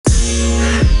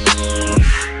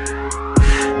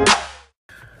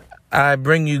I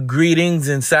bring you greetings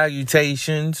and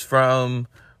salutations from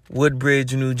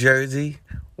Woodbridge, New Jersey.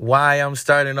 Why I'm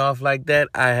starting off like that,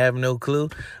 I have no clue.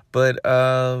 But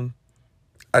I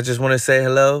just want to say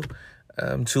hello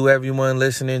to everyone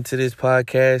listening to this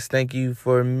podcast. Thank you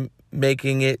for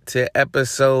making it to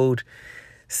episode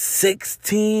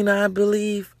 16, I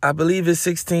believe. I believe it's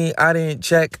 16. I didn't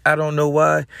check. I don't know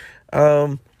why.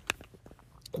 But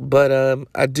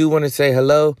I do want to say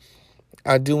hello.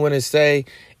 I do want to say,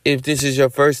 if this is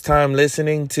your first time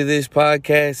listening to this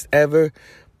podcast ever,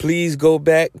 please go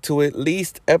back to at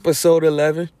least episode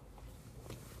 11.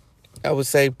 I would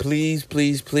say please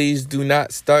do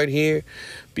not start here,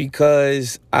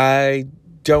 because I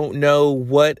don't know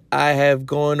what I have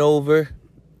gone over.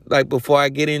 Like, before I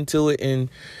get into it, and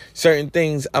certain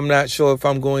things I'm not sure if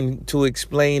I'm going to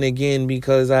explain again,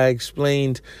 because I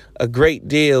explained a great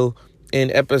deal in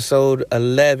episode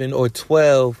 11 or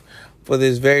 12 for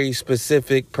this very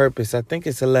specific purpose. I think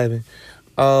it's 11.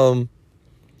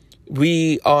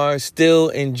 We are still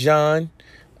in John.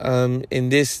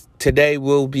 Today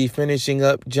we'll be finishing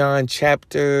up John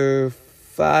chapter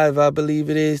 5, I believe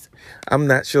it is. I'm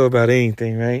not sure about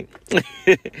anything, right?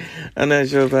 I'm not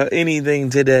sure about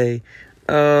anything today.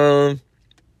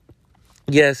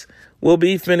 Yes, we'll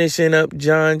be finishing up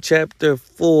John chapter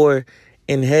 4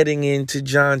 and heading into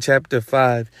John chapter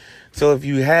 5. So if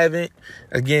you haven't,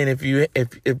 again, if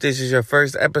this is your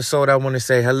first episode, I want to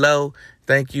say hello.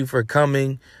 Thank you for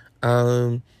coming.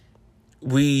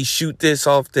 We shoot this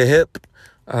off the hip.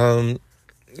 At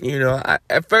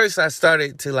first I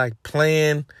started to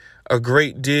plan a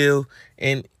great deal,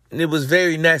 and it was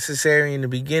very necessary in the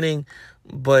beginning.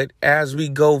 But as we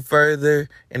go further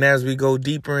and as we go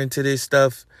deeper into this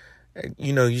stuff,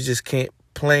 you just can't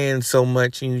plan so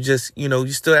much, and you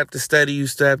still have to study, you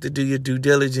still have to do your due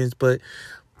diligence, but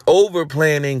over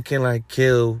planning can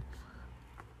kill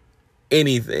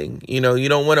anything. You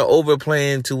don't want to over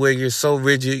plan to where you're so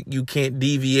rigid you can't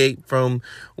deviate from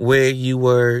where you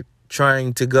were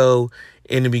trying to go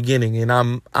in the beginning.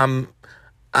 And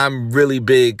I'm really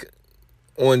big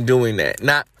on doing that.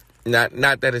 Not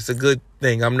that it's a good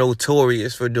thing. I'm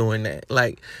notorious for doing that.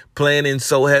 Planning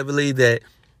so heavily that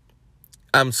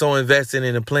I'm so invested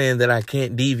in a plan that I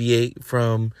can't deviate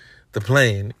from the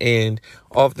plan. And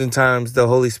oftentimes the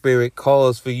Holy Spirit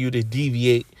calls for you to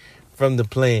deviate from the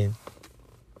plan.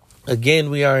 Again,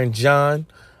 we are in John,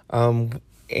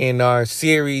 and our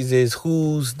series is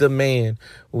Who's the Man?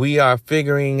 We are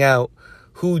figuring out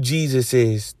who Jesus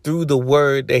is through the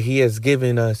word that he has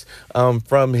given us from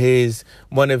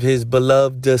one of his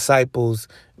beloved disciples,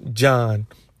 John.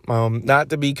 Not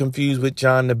to be confused with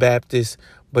John the Baptist,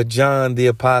 but John the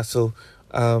Apostle,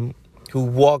 who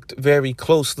walked very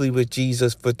closely with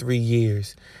Jesus for 3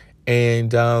 years.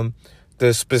 And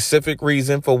the specific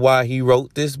reason for why he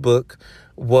wrote this book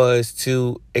was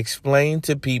to explain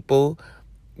to people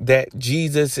that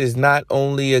Jesus is not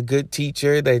only a good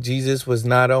teacher, that Jesus was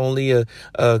not only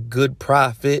a good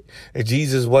prophet, that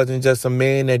Jesus wasn't just a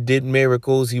man that did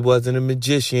miracles, he wasn't a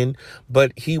magician,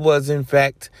 but he was in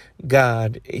fact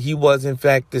God. He was in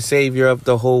fact the savior of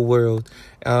the whole world.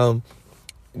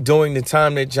 During the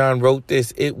time that John wrote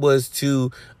this, it was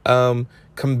to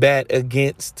combat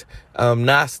against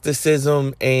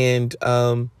Gnosticism and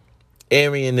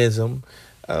Arianism,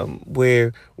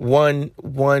 where one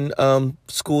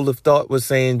school of thought was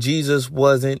saying Jesus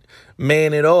wasn't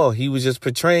man at all. He was just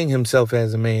portraying himself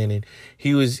as a man, and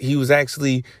he was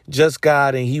actually just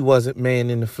God, and he wasn't man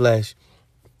in the flesh.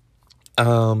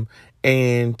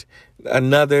 And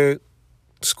another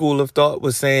school of thought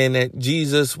was saying that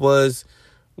Jesus was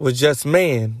just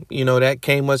man. That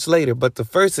came much later. But the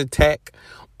first attack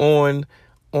on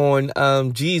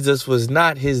Jesus was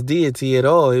not his deity at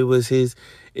all. It was his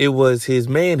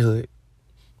manhood.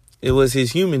 It was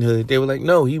his humanhood. They were like,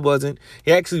 no, he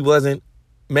actually wasn't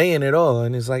man at all.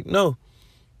 And it's like, no,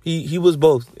 he was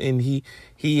both. And he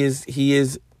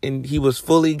was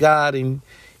fully God, and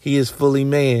he is fully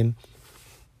man.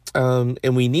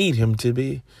 And we need him to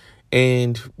be.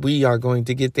 And we are going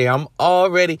to get there. I'm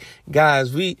already,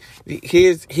 guys,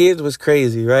 here's what's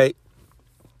crazy, right?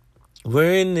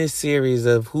 We're in this series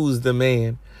of Who's the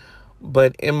Man,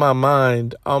 but in my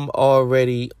mind, I'm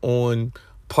already on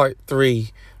part 3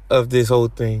 of this whole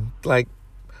thing.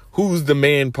 Who's the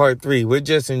Man part 3? We're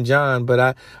just in John,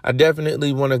 but I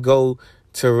definitely want to go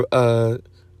to, I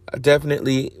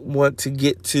definitely want to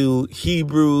get to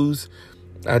Hebrews.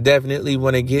 I definitely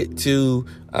want to get to,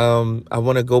 I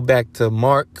want to go back to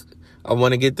Mark. I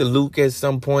want to get to Luke at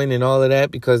some point and all of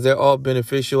that because they're all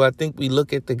beneficial. I think we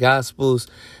look at the Gospels,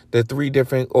 the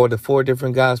four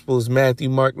different Gospels, Matthew,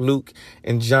 Mark, Luke,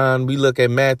 and John. We look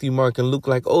at Matthew, Mark, and Luke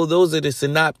like, oh, those are the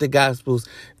synoptic Gospels.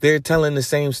 They're telling the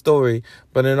same story.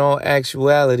 But in all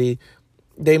actuality,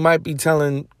 they might be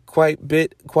telling quite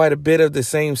a bit of the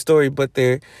same story, but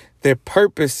their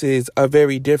purposes are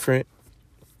very different.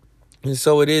 And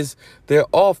so they're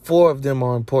all four of them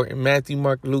are important. Matthew,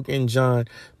 Mark, Luke, and John,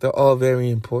 they're all very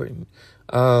important.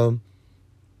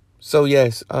 So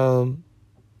yes,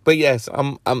 but yes,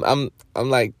 I'm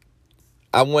like,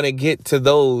 I want to get to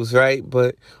those, right?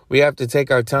 But we have to take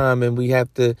our time and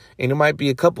and it might be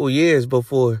a couple years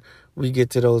before we get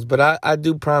to those. But I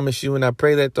do promise you, and I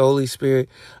pray that the Holy Spirit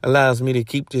allows me to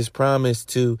keep this promise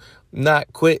to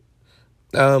not quit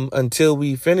until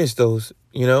we finish those.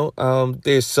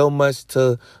 There's so much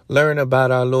to learn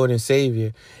about our Lord and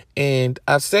Savior. And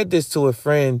I said this to a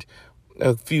friend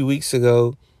a few weeks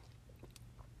ago.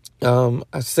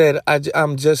 I said,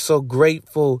 I'm just so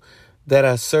grateful that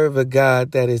I serve a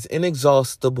God that is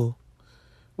inexhaustible.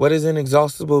 What does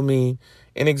inexhaustible mean?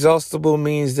 Inexhaustible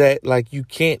means that, like, you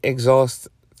can't exhaust.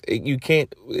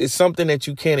 It's something that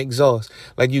you can't exhaust.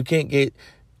 Like, you can't get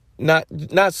not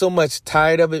so much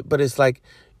tired of it, but it's like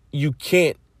you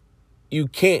can't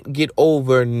get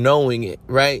over knowing it,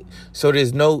 right? So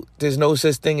there's no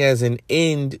such thing as an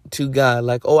end to God.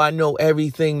 Like, oh, I know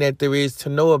everything that there is to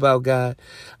know about God,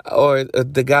 or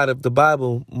the God of the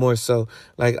Bible more so.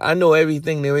 Like, I know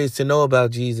everything there is to know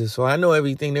about Jesus, or I know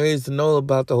everything there is to know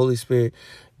about the Holy Spirit.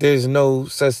 There's no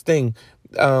such thing,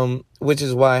 which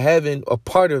is why a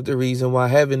part of the reason why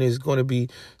heaven is going to be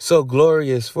so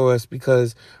glorious for us,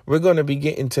 because we're going to be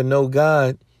getting to know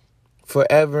God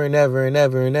forever and ever and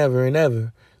ever and ever and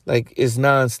ever. Like, it's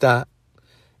nonstop.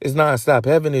 It's nonstop.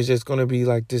 Heaven is just going to be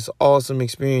like this awesome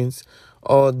experience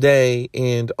all day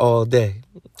and all day.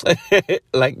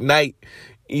 Like night,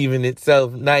 even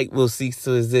itself, night will cease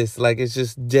to exist. Like, it's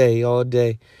just day all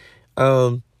day.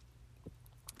 But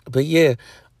yeah,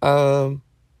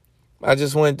 I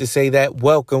just wanted to say that.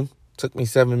 Welcome. Took me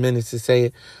 7 minutes to say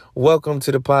it. Welcome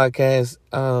to the podcast.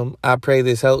 I pray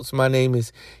this helps. My name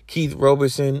is Keith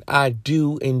Roberson. I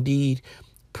do indeed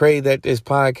pray that this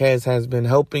podcast has been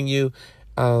helping you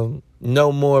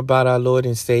know more about our Lord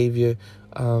and Savior.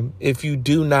 If you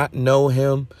do not know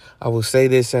him, I will say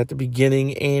this at the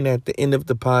beginning and at the end of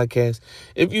the podcast.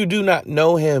 If you do not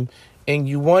know him and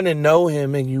you want to know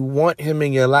him and you want him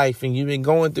in your life, and you've been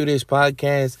going through this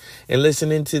podcast and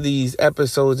listening to these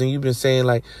episodes, and you've been saying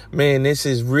like, man, this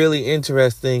is really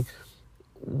interesting.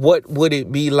 What would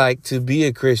it be like to be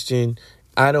a Christian?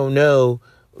 I don't know.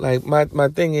 Like, my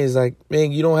thing is like,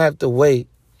 man, you don't have to wait.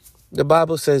 The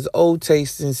Bible says, oh,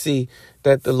 taste and see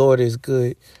that the Lord is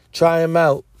good. Try him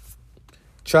out.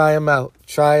 Try him out.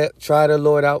 Try the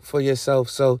Lord out for yourself.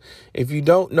 So if you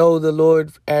don't know the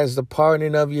Lord as the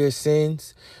pardon of your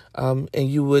sins, and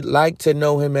you would like to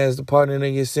know him as the pardon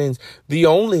of your sins, the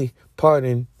only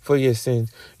pardon for your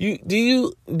sins. Do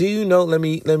you know, let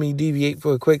me deviate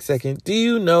for a quick second. Do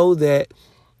you know that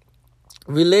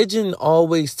religion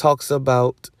talks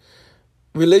about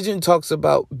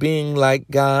being like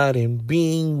God and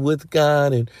being with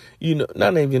God, and,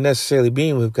 not even necessarily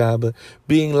being with God, but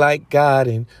being like God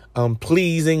and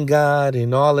pleasing God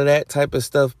and all of that type of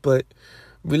stuff. But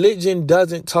religion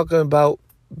doesn't talk about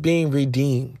being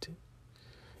redeemed.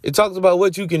 It talks about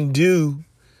what you can do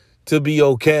to be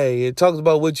okay. It talks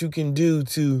about what you can do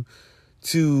to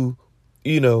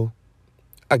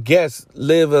I guess,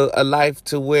 live a life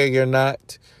to where you're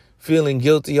not feeling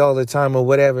guilty all the time or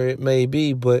whatever it may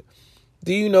be. But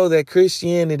do you know that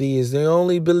Christianity is the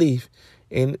only belief?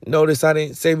 And notice I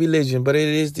didn't say religion, but it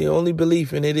is the only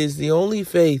belief, and it is the only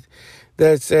faith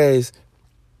that says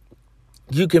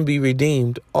you can be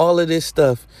redeemed. All of this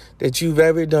stuff that you've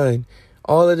ever done,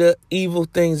 all of the evil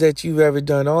things that you've ever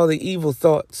done, all the evil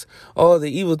thoughts, all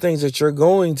the evil things that you're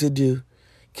going to do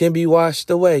can be washed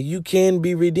away. You can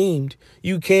be redeemed.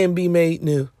 You can be made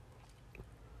new.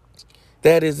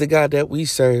 That is the God that we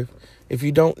serve. If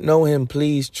you don't know him,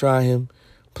 please try him.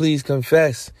 Please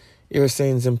confess your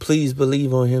sins and please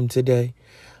believe on him today.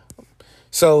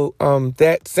 So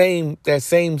that same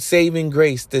saving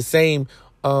grace, the same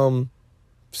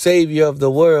Savior of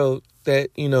the world that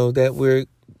that we're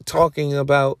talking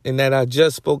about and that I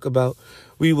just spoke about,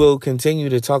 we will continue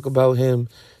to talk about him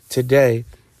today.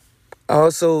 I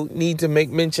also need to make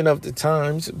mention of the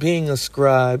times, being the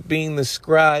scribe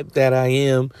that I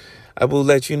am. I will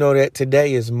let you know that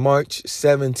today is March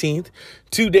 17th,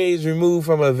 2 days removed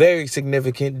from a very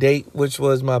significant date, which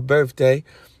was my birthday.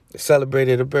 I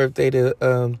celebrated a birthday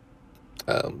to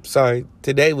sorry,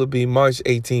 today would be March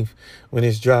 18th when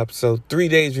it's dropped. So 3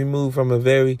 days removed from a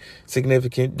very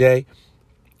significant day.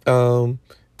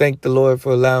 Thank the Lord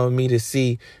for allowing me to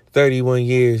see 31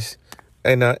 years,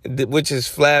 and which is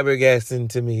flabbergasting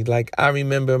to me. Like, I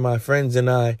remember my friends and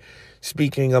I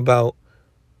speaking about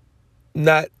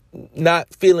not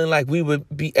feeling like we would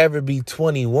ever be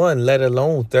 21, let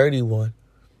alone 31.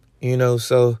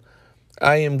 So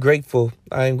I am grateful.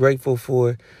 I am grateful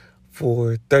for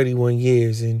 31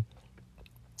 years. And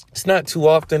it's not too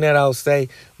often that I'll say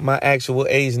my actual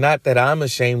age, not that I'm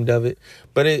ashamed of it,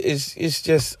 but it's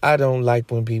just, I don't like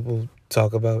when people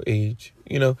talk about age.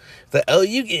 Like, oh,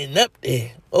 you getting up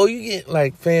there. Oh, you getting,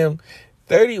 like, fam,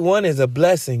 31 is a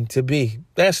blessing to be.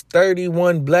 That's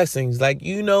 31 blessings. Like,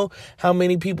 how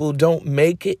many people don't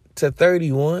make it to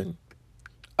 31?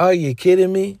 Are you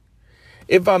kidding me?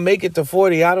 If I make it to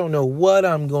 40, I don't know what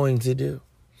I'm going to do.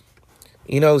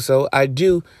 So I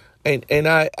do, and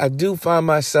I do find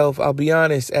myself, I'll be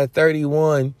honest, at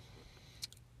 31,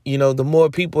 the more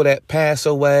people that pass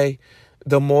away,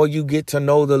 the more you get to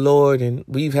know the Lord. And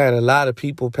we've had a lot of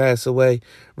people pass away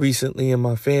recently in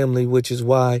my family, which is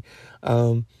why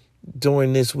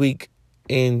during this week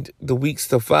and the weeks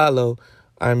to follow,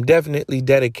 I'm definitely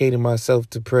dedicating myself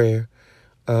to prayer.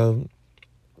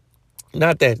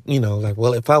 Not that, like,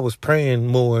 well, if I was praying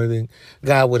more, then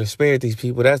God would have spared these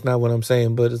people. That's not what I'm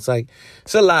saying. But it's like,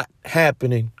 it's a lot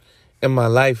happening in my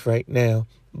life right now,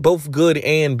 both good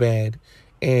and bad.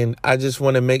 And I just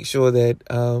want to make sure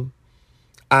that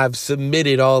I've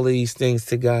submitted all of these things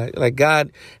to God. Like,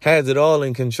 God has it all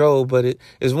in control, but it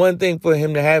is one thing for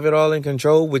him to have it all in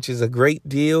control, which is a great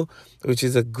deal, which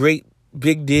is a great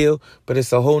big deal. But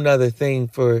it's a whole nother thing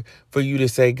for you to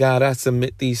say, God, I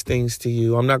submit these things to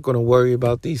you. I'm not going to worry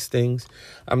about these things.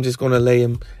 I'm just going to lay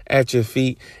them at your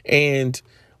feet. And,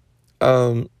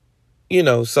 so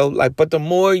like, but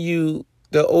the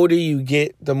older you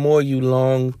get, the more you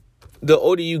long, the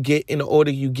older you get and the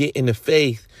older you get in the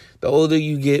faith, the older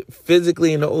you get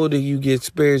physically and the older you get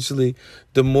spiritually,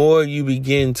 the more you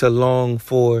begin to long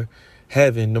for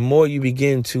heaven, the more you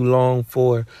begin to long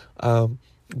for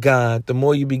God, the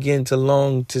more you begin to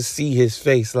long to see his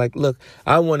face. Like, look,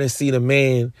 I want to see the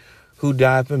man who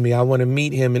died for me. I want to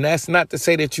meet him. And that's not to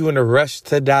say that you're in a rush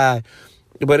to die,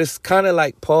 but it's kind of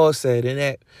like Paul said. And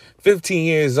at 15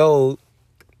 years old,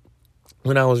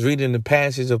 when I was reading the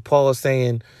passage of Paul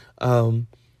saying,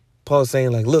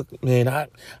 like, look, man,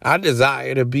 I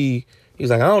desire to be, he's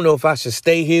like, I don't know if I should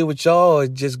stay here with y'all or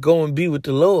just go and be with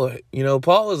the Lord.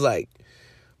 Paul was like,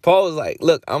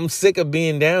 look, I'm sick of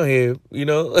being down here,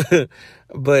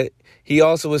 but he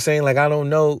also was saying, like, I don't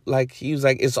know, like, he was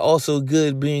like, it's also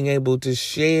good being able to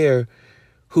share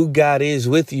who God is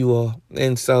with you all.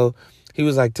 And so he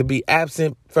was like, to be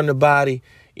absent from the body,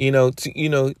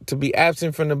 to be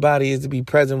absent from the body is to be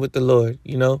present with the Lord,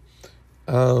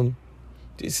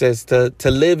 It says to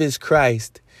live is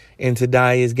Christ and to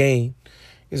die is gain,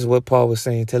 is what Paul was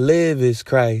saying. To live is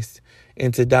Christ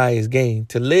and to die is gain.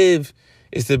 To live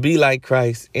is to be like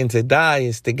Christ, and to die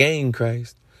is to gain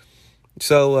Christ.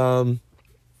 So,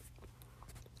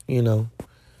 yeah,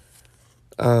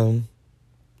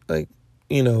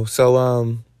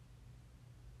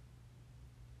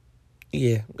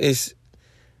 it's,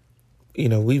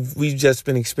 we've just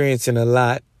been experiencing a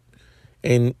lot.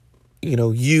 And, and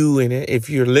if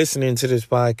you're listening to this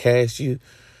podcast,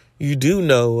 you do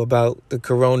know about the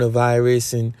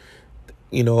coronavirus and,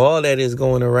 all that is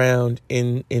going around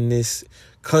in this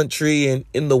country and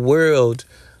in the world.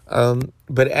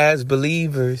 But as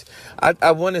believers, I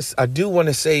do want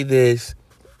to say this.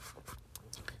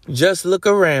 Just look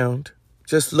around.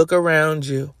 Just look around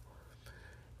you.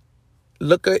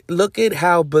 Look at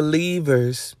how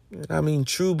believers, I mean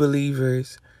true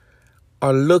believers,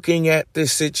 are looking at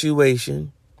this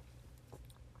situation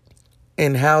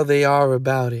and how they are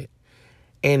about it,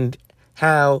 and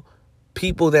how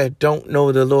people that don't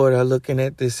know the Lord are looking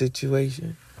at this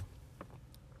situation.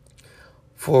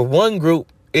 For one group,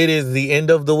 it is the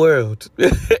end of the world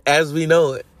as we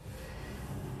know it.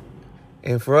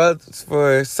 And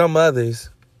for some others,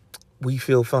 we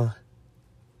feel fine.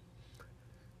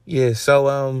 Yeah,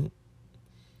 so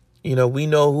we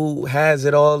know who has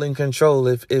it all in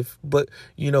control. But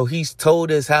he's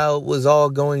told us how it was all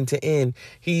going to end.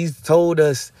 He's told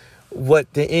us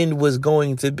what the end was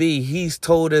going to be. He's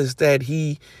told us that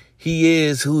he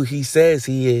is who he says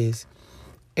he is.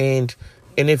 And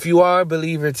if you are a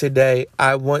believer today,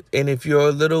 and if you're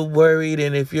a little worried,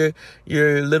 and if you're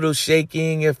a little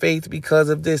shaky in your faith because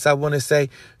of this, I want to say,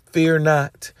 fear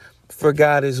not, for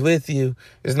God is with you.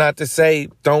 It's not to say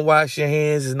don't wash your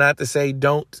hands. It's not to say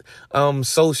don't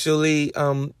socially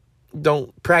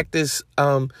practice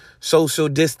social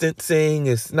distancing.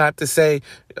 It's not to say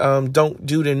don't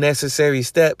do the necessary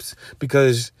steps,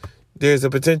 because there's a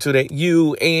potential that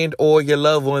you and or your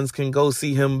loved ones can go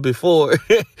see him before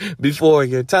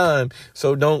your time.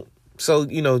 So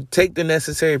take the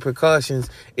necessary precautions.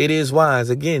 It is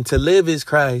wise. Again, to live is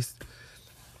Christ.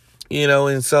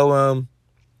 And so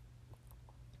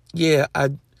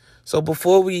so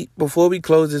before we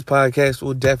close this podcast,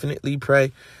 we'll definitely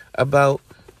pray about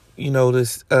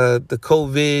this the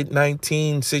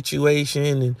COVID-19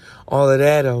 situation and all of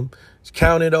that.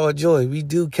 Count it all joy. We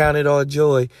do count it all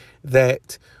joy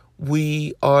that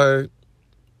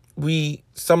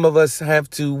some of us have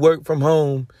to work from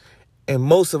home, and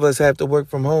most of us have to work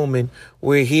from home, and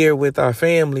we're here with our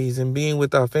families and being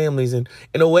with our families, and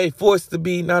in a way forced to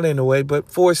be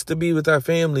with our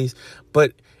families.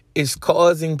 But it's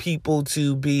causing people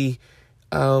to be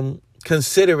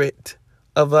considerate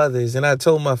of others. And I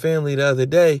told my family the other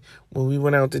day when we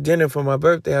went out to dinner for my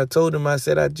birthday, I told them, I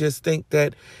said, I just think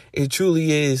that it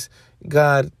truly is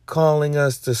God calling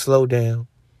us to slow down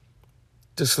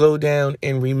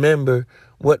and remember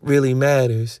what really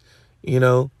matters,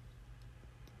 but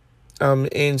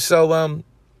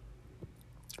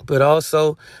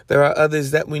also there are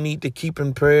others that we need to keep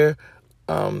in prayer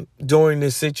during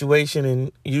this situation, and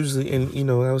usually,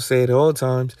 I'll say it at all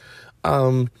times.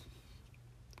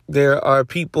 There are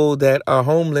people that are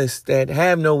homeless that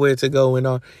have nowhere to go and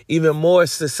are even more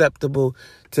susceptible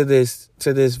to this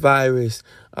virus.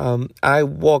 I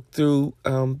walked through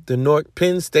the Newark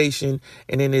Penn Station,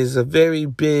 and it is a very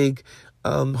big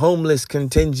homeless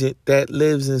contingent that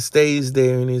lives and stays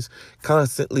there and is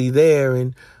constantly there.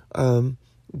 And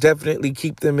definitely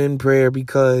keep them in prayer,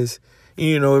 because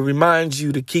it reminds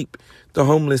you to keep the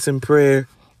homeless in prayer,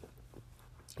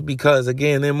 because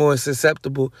again, they're more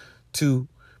susceptible to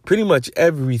pretty much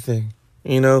everything,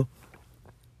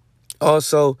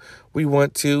 Also, we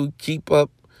want to keep up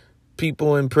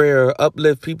people in prayer, or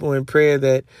uplift people in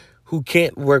prayer who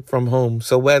can't work from home.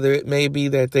 So whether it may be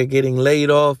that they're getting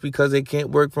laid off because they can't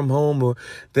work from home, or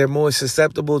they're more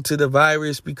susceptible to the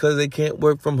virus because they can't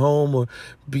work from home, or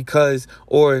they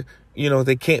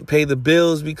can't pay the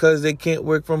bills because they can't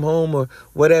work from home, or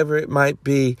whatever it might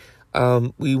be.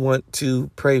 We want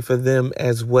to pray for them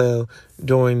as well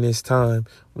during this time.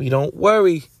 We don't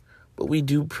worry, but we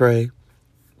do pray.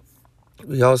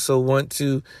 We also want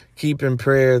to keep in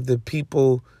prayer the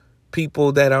people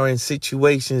that are in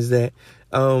situations that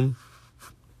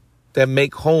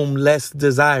make home less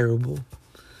desirable.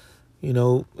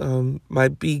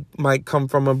 Might come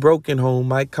from a broken home,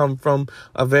 might come from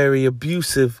a very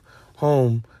abusive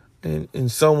home,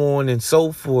 and so on and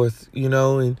so forth.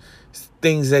 And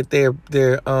things that they're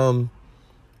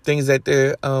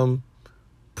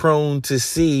prone to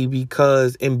see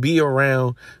and be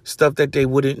around stuff that they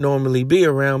wouldn't normally be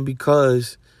around,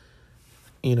 because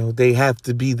they have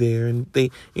to be there, and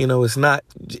it's not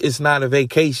a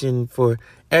vacation for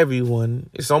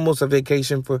everyone. It's almost a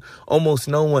vacation for almost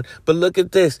no one. But look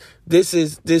at this.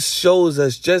 This shows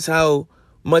us just how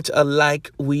much alike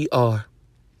we are.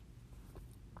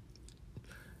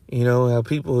 How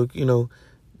people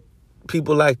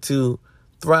like to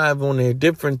thrive on their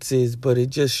differences, but it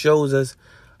just shows us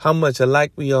how much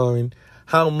alike we are, and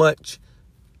how much,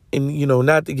 and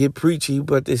not to get preachy,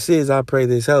 but I pray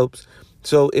this helps.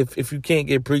 So if you can't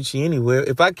get preachy anywhere,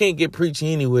 if I can't get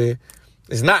preachy anywhere,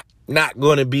 it's not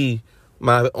going to be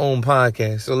my own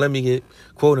podcast. So let me get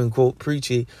quote unquote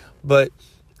preachy. But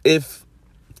if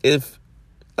it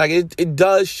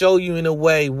does show you in a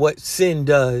way what sin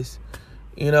does,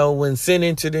 when sin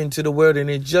entered into the world, and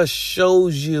it just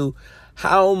shows you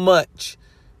how much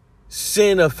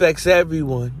sin affects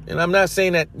everyone. And I'm not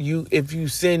saying that if you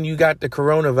sin, you got the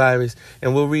coronavirus,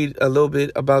 and we'll read a little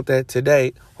bit about that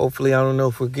today. Hopefully, I don't know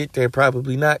if we'll get there.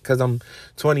 Probably not, because I'm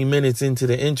 20 minutes into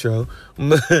the intro.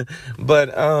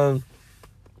 But,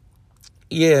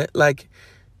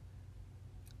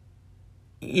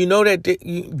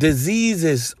 that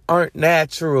diseases aren't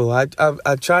natural. I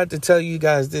tried to tell you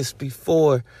guys this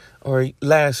before or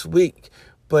last week,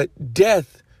 but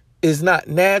death is not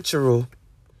natural.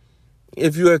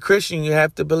 If you're a Christian, you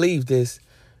have to believe this.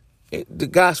 The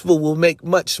gospel will make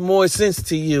much more sense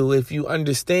to you if you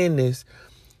understand this.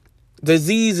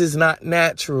 Disease is not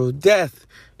natural. Death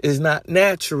is not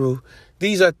natural.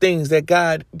 These are things that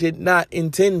God did not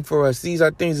intend for us. These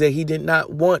are things that he did not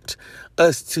want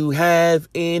us to have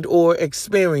and or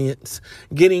experience.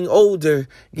 Getting old,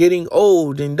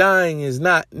 and dying is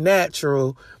not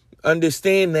natural.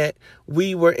 Understand that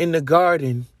we were in the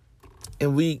garden,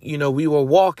 And we were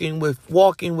walking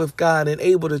with God and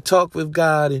able to talk with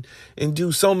God and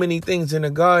do so many things in the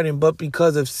garden. But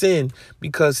because sin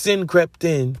crept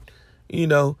in,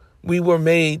 we were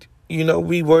made,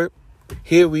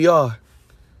 here we are.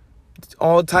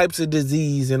 All types of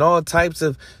disease and all types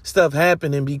of stuff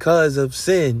happening because of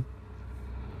sin.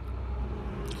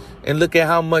 And look at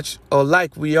how much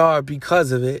alike we are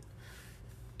because of it.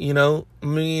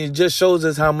 It just shows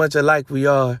us how much alike we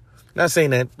are. Not saying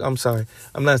that, I'm sorry.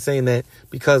 I'm not saying that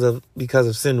because of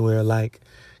sin we're alike.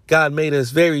 God made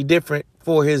us very different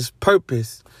for his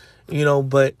purpose,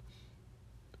 but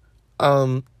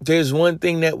there's one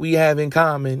thing that we have in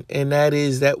common, and that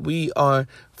is that we are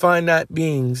finite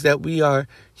beings, that we are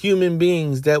human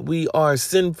beings, that we are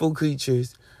sinful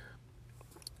creatures.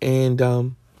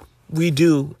 And we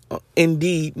do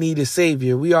indeed need a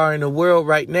savior. We are in a world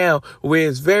right now where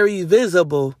it's very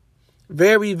visible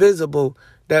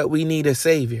that we need a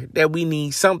savior, that we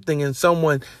need something and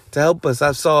someone to help us.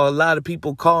 I saw a lot of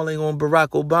people calling on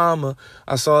Barack Obama.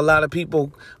 I saw a lot of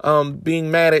people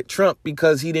being mad at Trump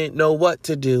because he didn't know what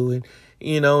to do.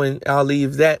 And I'll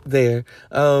leave that there.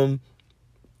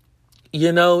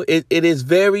 It is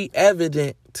very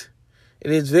evident.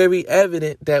 It is very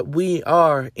evident that we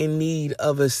are in need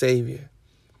of a savior.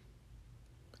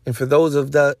 And for those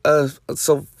of us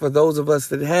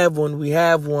that have one, we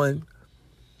have one.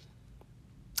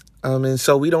 And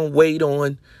so we don't wait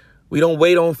on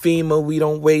FEMA. We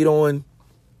don't wait on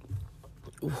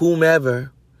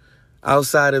whomever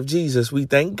outside of Jesus. We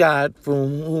thank God for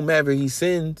whomever he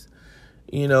sends,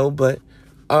 but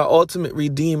our ultimate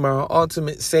redeemer, our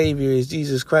ultimate savior is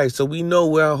Jesus Christ. So we know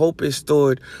where our hope is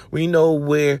stored. We know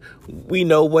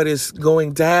what is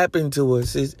going to happen to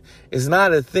us. It's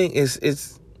not a thing.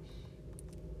 It's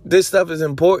this stuff is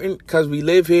important because we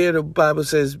live here. The Bible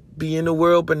says, be in the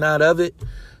world, but not of it.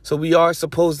 So we are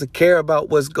supposed to care about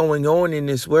what's going on in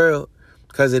this world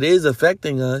because it is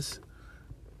affecting us.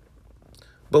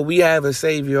 But we have a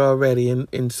savior already.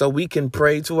 And so we can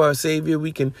pray to our savior.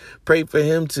 We can pray for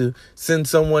him to send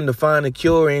someone to find a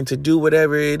cure and to do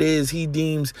whatever it is he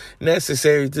deems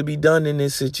necessary to be done in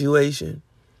this situation.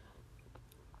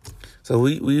 So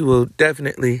we will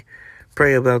definitely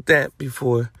pray about that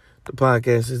before the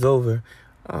podcast is over.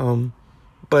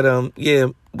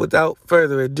 Without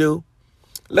further ado,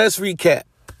 let's recap.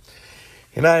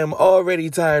 And I am already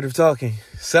tired of talking,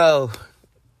 so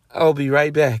I'll be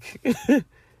right back.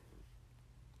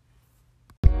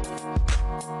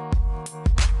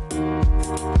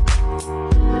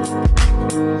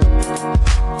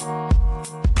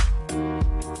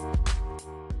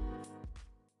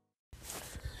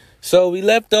 So we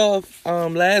left off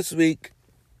last week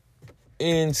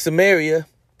in Samaria.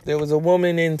 There was a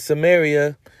woman in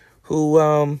Samaria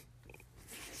who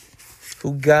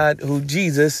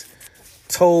Jesus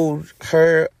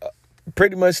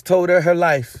pretty much told her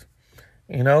life.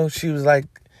 She was like,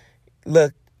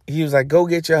 look, he was like, go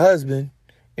get your husband.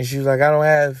 And she was like, I don't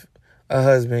have a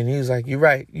husband. He was like, you're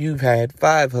right. You've had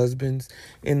 5 husbands.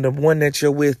 And the one that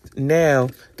you're with now,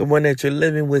 the one that you're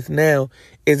living with now,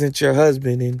 isn't your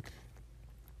husband. And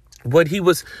what he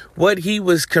was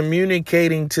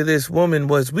communicating to this woman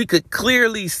was we could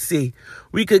clearly see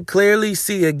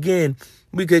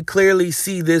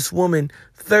this woman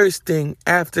thirsting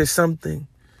after something.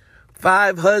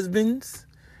 5 husbands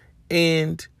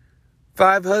and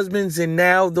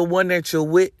now the one that you're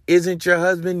with isn't your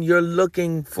husband. You're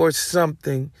looking for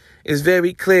something. It's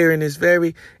very clear and it's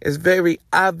very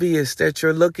obvious that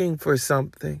you're looking for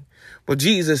something. Well,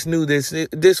 Jesus knew this.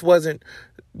 This wasn't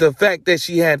the fact that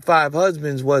she had 5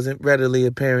 husbands wasn't readily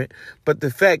apparent, but the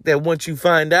fact that once you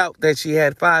find out that she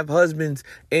had 5 husbands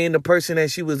and the person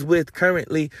that she was with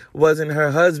currently wasn't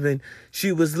her husband,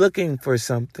 she was looking for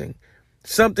something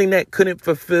that couldn't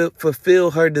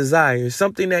fulfill her desires,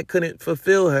 something that couldn't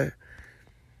fulfill her.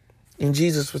 And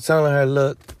Jesus was telling her,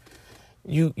 look,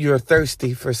 you're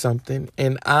thirsty for something,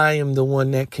 and I am the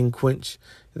one that can quench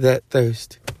that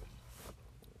thirst.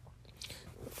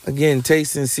 Again,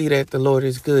 taste and see that the Lord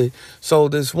is good. So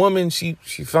this woman,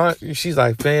 she's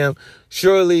like, fam,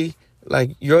 surely,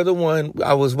 like, you're the one.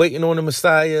 I was waiting on the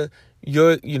Messiah. She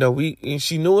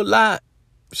knew a lot.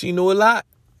 She knew a lot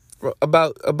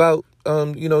about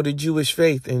the Jewish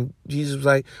faith. And Jesus was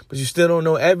like, but you still don't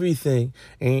know everything.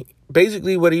 And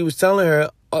basically what he was telling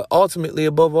her, ultimately,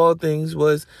 above all things,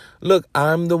 was, look,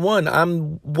 I'm the one.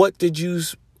 I'm what the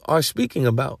Jews are speaking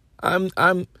about. I'm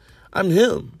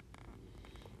him.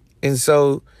 And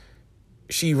so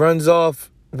she runs off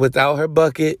without her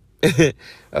bucket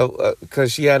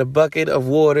because she had a bucket of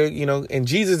water, and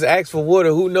Jesus asked for water.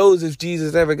 Who knows if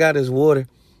Jesus ever got his water?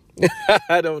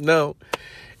 I don't know.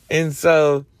 And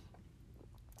so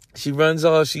she runs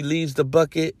off. She leaves the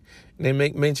bucket. And they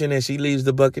make mention that she leaves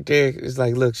the bucket there. It's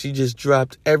like, look, she just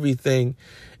dropped everything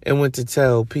and went to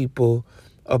tell people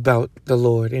about the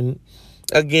Lord. And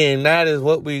again, that is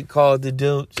what we called to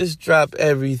do. Just drop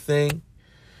everything.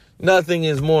 Nothing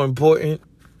is more important.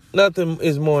 Nothing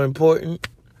is more important.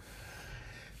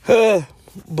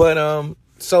 But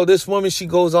so this woman, she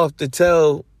goes off to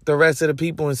tell the rest of the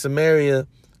people in Samaria,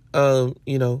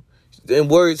 and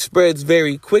word spreads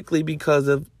very quickly because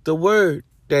of the word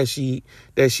that she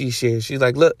shares. She's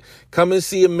like, look, come and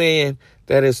see a man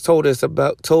that has told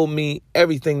me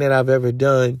everything that I've ever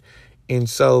done. And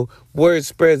so word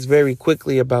spreads very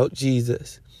quickly about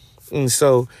Jesus. And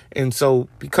so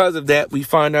because of that, we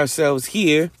find ourselves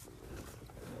here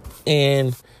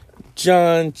in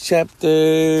John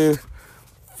chapter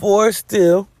 4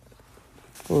 still.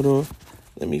 Hold on.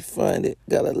 Let me find it.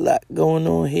 Got a lot going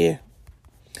on here.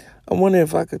 I wonder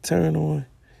if I could turn on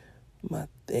my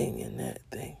thing and that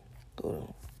thing. Hold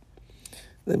on.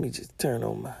 Let me just turn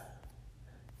on my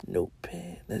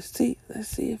notepad. Let's see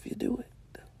if you do it.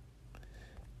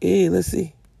 Yeah, let's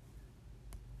see.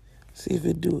 See if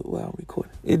it do it while I'm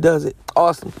recording. It does it.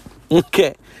 Awesome.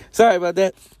 Okay. Sorry about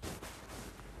that.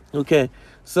 Okay.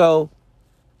 So,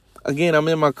 again, I'm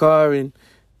in my car, and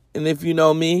if you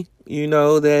know me, you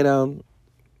know that,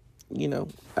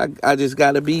 I just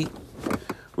got to be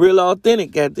real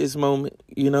authentic at this moment,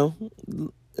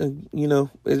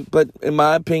 but in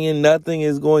my opinion, nothing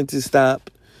is going to stop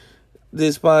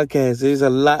this podcast. There's a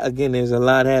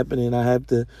lot happening. I have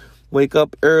to wake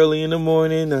up early in the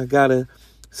morning. I got to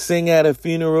sing at a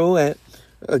funeral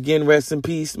again, rest in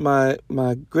peace, my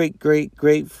great, great,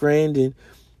 great friend, and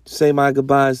say my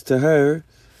goodbyes to her.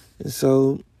 And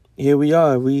so here we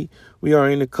are. We are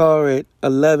in the car at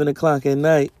 11 o'clock at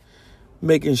night,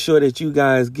 making sure that you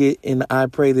guys get in I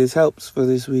Pray This Helps for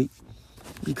this week,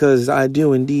 because I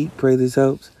do indeed pray this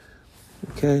helps.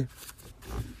 Okay.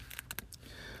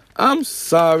 I'm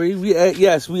sorry. We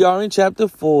are in chapter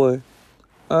 4.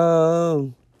 Okay.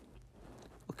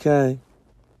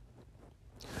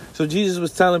 So Jesus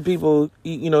was telling people,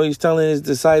 he's telling his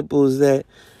disciples that,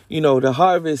 the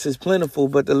harvest is plentiful,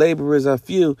 but the laborers are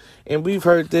few. And we've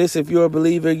heard this. If you're a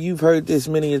believer, you've heard this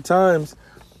many a time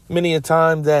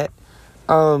that,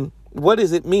 what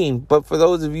does it mean? But for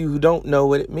those of you who don't know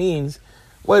what it means,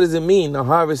 what does it mean? The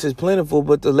harvest is plentiful,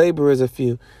 but the laborers are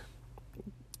few.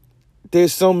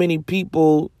 There's so many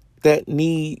people that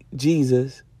need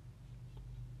Jesus.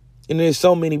 And there's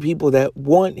so many people that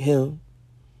want him.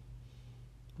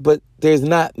 But there's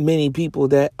not many people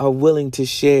that are willing to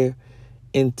share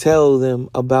and tell them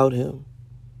about him.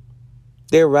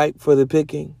 They're ripe for the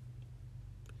picking.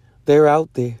 They're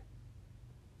out there.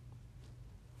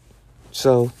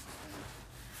 So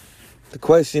the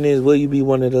question is, will you be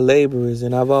one of the laborers?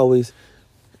 And I've always,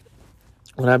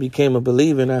 when I became a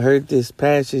believer and I heard this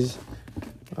passage,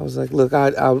 I was like, look, I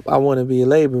want to be a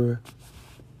laborer.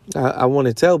 I want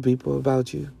to tell people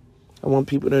about you. I want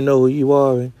people to know who you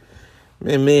are.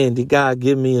 And man, did God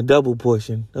give me a double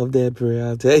portion of that prayer?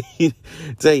 I'll tell you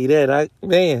that.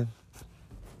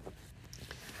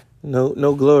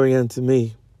 No glory unto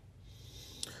me.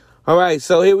 All right,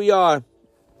 so here we are.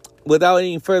 Without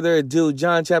any further ado,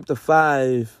 John chapter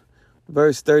 5,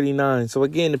 verse 39. So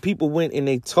again, the people went and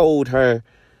they told her,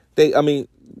 the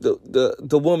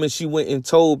woman, she went and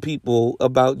told people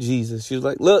about Jesus. She was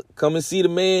like, look, come and see the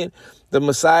man, the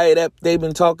Messiah that they've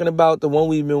been talking about, the one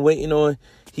we've been waiting on.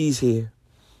 He's here.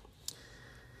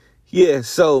 Yeah,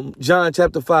 so John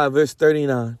chapter 5, verse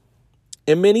 39.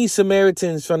 And many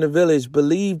Samaritans from the village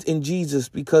believed in Jesus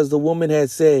because the woman had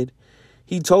said,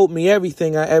 he told me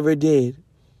everything I ever did.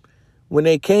 When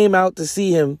they came out to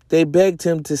see him, they begged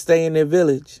him to stay in their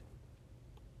village.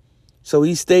 So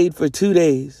he stayed for 2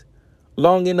 days,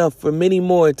 long enough for many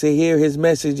more to hear his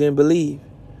message and believe.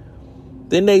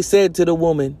 Then they said to the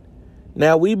woman,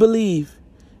 now we believe,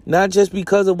 not just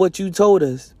because of what you told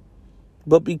us,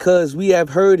 but because we have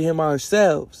heard him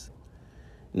ourselves.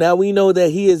 Now we know that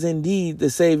he is indeed the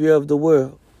Savior of the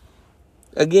world.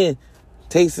 Again,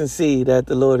 taste and see that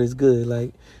the Lord is good.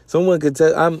 Like someone could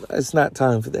tell, it's not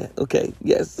time for that. Okay,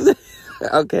 yes.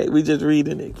 Okay, we just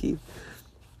reading it, Keith.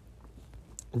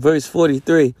 Verse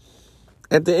 43.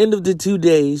 At the end of the 2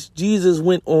 days, Jesus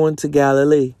went on to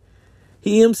Galilee.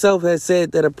 He himself had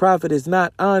said that a prophet is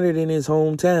not honored in his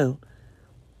hometown.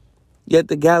 Yet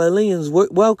the Galileans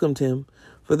welcomed him,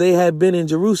 for they had been in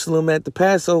Jerusalem at the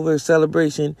Passover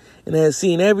celebration and had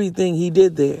seen everything he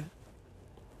did there.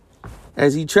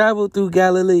 As he traveled through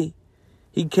Galilee,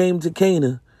 he came to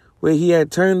Cana, where he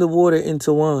had turned the water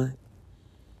into wine.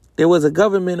 There was a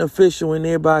government official in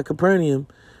nearby Capernaum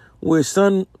whose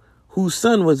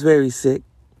son was very sick.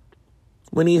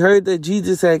 When he heard that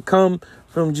Jesus had come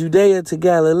from Judea to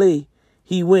Galilee,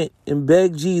 he went and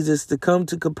begged Jesus to come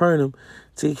to Capernaum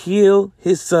to heal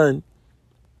his son,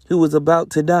 who was about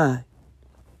to die.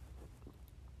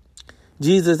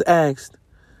 Jesus asked,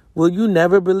 "Will you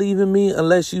never believe in me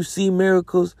unless you see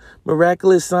miracles,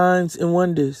 miraculous signs and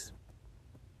wonders?"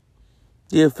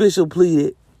 The official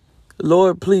pleaded,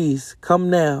 "Lord, please come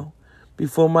now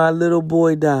before my little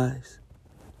boy dies."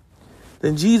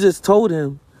 Then Jesus told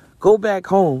him, "Go back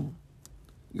home.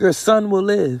 Your son will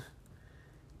live."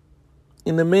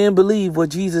 And the man believed what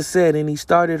Jesus said, and he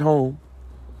started home.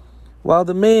 While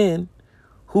the man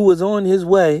was on his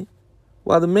way,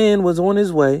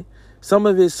 some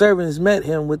of his servants met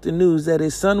him with the news that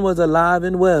his son was alive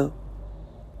and well.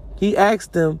 He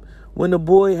asked them when the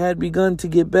boy had begun to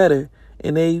get better,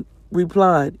 and they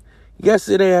replied,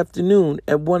 "Yesterday afternoon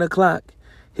at 1 o'clock,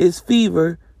 his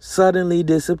fever suddenly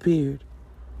disappeared."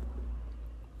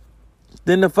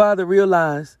 Then the father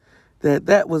realized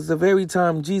that was the very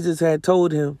time Jesus had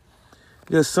told him,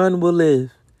 "Your son will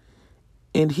live."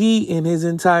 And he and his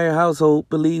entire household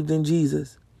believed in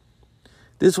Jesus.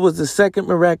 This was the second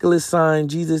miraculous sign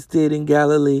Jesus did in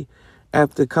Galilee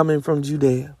after coming from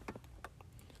Judea.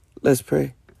 Let's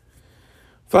pray.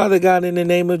 Father God, in the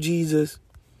name of Jesus,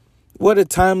 what a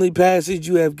timely passage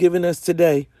you have given us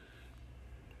today.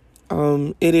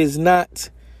 It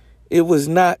was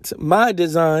not my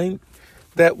design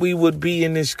that we would be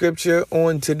in this scripture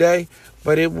on today,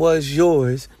 but it was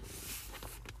yours.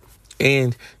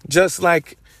 And just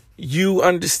like you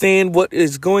understand what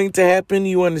is going to happen,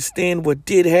 you understand what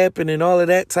did happen and all of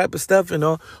that type of stuff and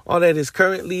all that is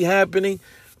currently happening,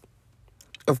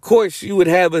 of course you would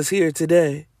have us here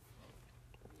today.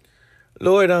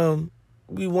 Lord,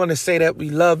 we want to say that we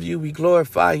love you, we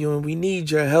glorify you, and we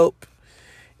need your help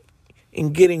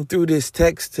in getting through this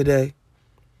text today.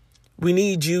 We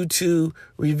need you to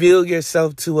reveal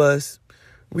yourself to us.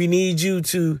 We need you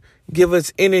to give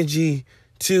us energy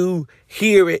to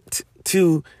hear it,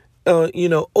 to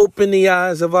open the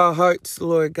eyes of our hearts,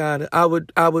 Lord God. I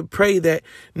would pray that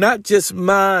not just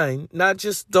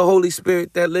the Holy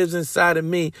Spirit that lives inside of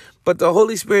me, but the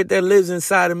Holy Spirit that lives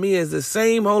inside of me is the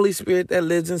same Holy Spirit that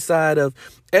lives inside of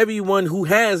everyone who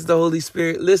has the Holy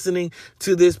Spirit listening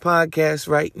to this podcast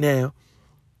right now.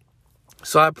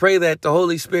 So I pray that the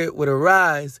Holy Spirit would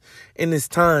arise in this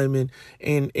time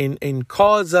and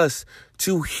cause us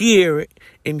to hear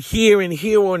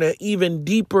on an even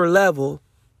deeper level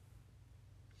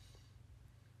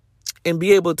and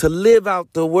be able to live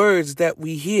out the words that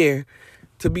we hear,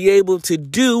 to be able to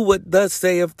do what thus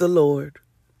saith the Lord.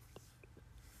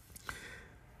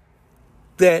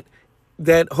 That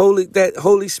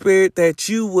Holy Spirit, that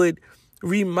you would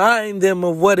remind them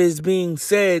of what is being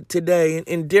said today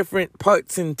in different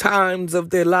parts and times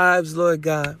of their lives, Lord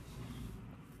God.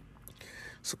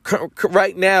 So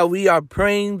right now we are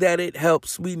praying that it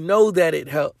helps. We know that it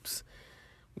helps.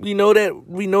 We know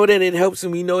that it helps,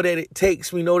 and we know that it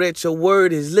takes. We know that your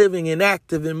word is living and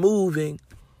active and moving.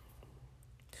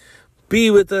 Be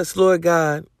with us, Lord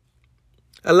God.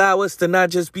 Allow us to not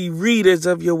just be readers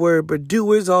of your word, but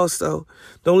doers also.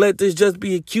 Don't let this just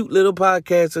be a cute little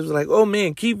podcast. It's like, oh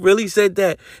man, Keith really said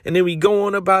that. And then we go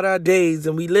on about our days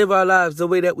and we live our lives the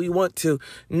way that we want to.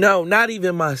 No, not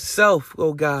even myself,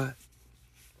 oh God.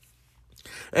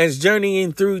 As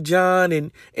journeying through John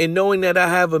and knowing that I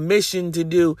have a mission to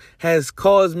do has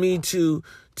caused me to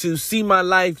see my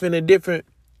life in a different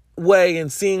way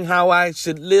and seeing how I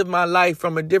should live my life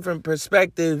from a different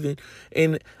perspective.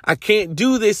 And I can't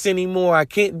do this anymore. I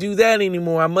can't do that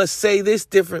anymore. I must say this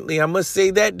differently. I must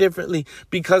say that differently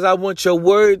because I want your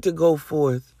word to go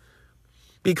forth,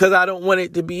 because I don't want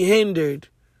it to be hindered.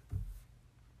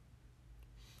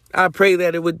 I pray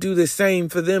that it would do the same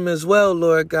for them as well,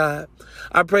 Lord God.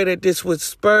 I pray that this would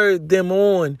spur them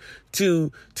on to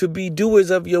be doers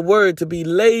of your word, to be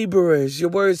laborers. Your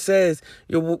word says,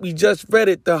 we just read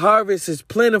it, the harvest is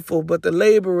plentiful, but the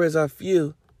laborers are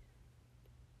few.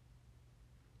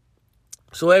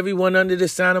 So everyone under the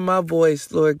sound of my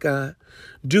voice, Lord God,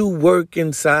 do work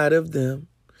inside of them.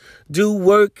 Do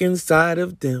work inside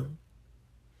of them.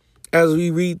 As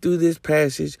we read through this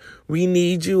passage, we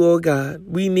need you, oh God.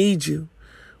 We need you.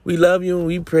 We love you and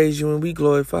we praise you and we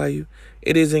glorify you.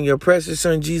 It is in your precious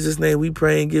Son, Jesus' name, we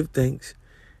pray and give thanks.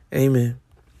 Amen.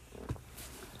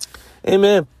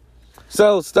 Amen.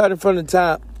 So, starting from the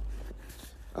top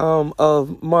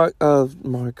of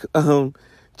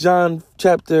John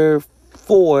chapter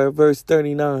 4, verse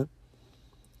 39.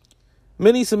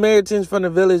 Many Samaritans from the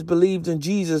village believed in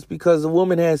Jesus because the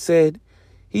woman had said,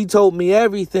 "He told me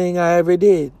everything I ever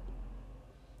did."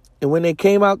 And when they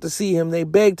came out to see him, they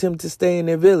begged him to stay in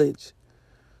their village.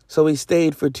 So he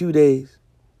stayed for 2 days.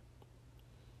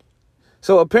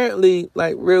 So apparently,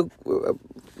 like real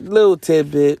little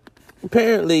tidbit,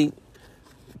 apparently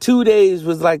 2 days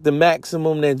was like the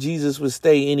maximum that Jesus would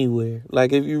stay anywhere.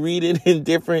 Like if you read it in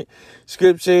different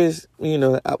scriptures,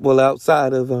 well,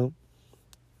 outside of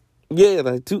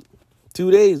like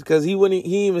two days, because he didn't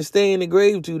even stay in the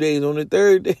grave 2 days. On the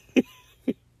third day,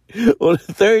 on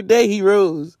the third day he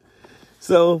rose.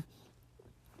 So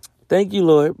thank you,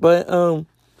 Lord. But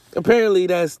apparently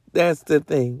that's the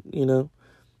thing,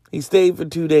 He stayed for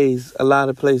 2 days, a lot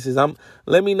of places.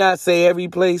 Let me not say every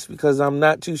place because I'm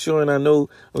not too sure, and I know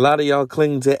a lot of y'all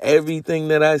cling to everything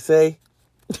that I say.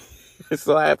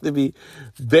 So I have to be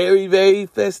very, very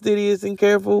fastidious and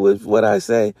careful with what I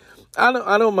say. I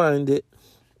don't mind it.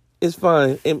 It's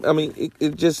fine. It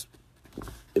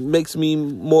makes me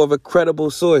more of a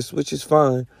credible source, which is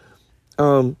fine.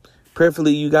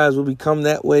 Prayerfully, you guys will become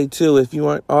that way too if you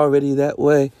aren't already that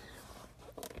way.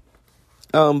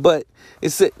 But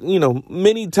it's,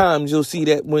 many times you'll see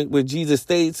that when Jesus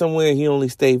stayed somewhere, he only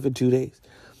stayed for 2 days.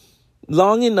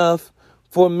 Long enough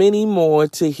for many more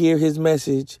to hear his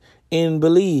message and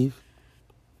believe.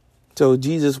 So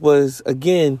Jesus was,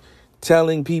 again,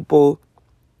 telling people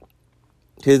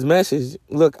his message.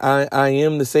 Look, I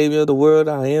am the Savior of the world.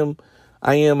 I am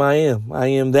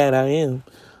that I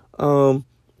am.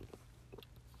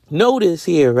 Notice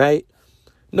here, right?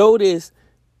 Notice,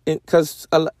 because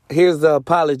here's the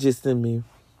apologist in me.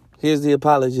 Here's the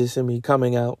apologist in me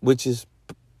coming out, which is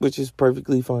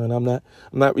perfectly fine. I'm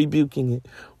not rebuking it.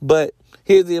 But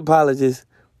here's the apologist.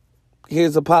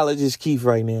 Here's apologist Keith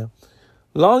right now.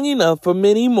 Long enough for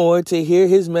many more to hear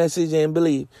his message and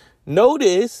believe.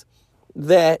 Notice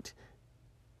that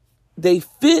they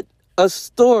fit a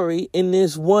story in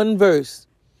this one verse.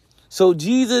 So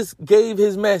Jesus gave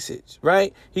his message,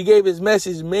 right? He gave his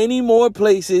message many more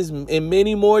places and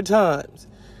many more times.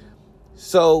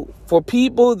 So for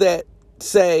people that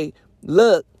say,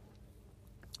 look,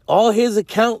 all his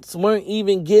accounts weren't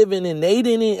even given and they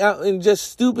didn't, and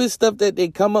just stupid stuff that they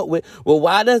come up with. Well,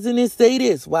 why doesn't it say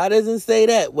this? Why doesn't it say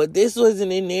that? Well, this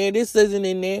wasn't in there. This isn't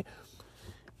in there.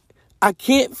 I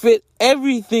can't fit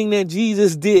everything that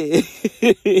Jesus did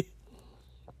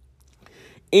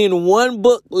in one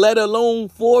book, let alone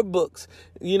 4 books.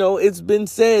 It's been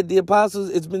said, the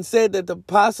apostles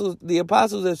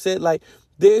have said, like,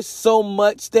 there's so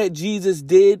much that Jesus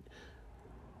did,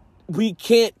 we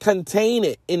can't contain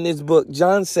it in this book.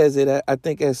 John says it, I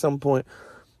think, at some point.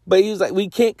 But he was like, we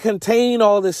can't contain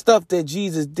all the stuff that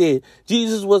Jesus did.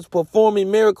 Jesus was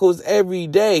performing miracles every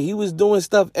day. He was doing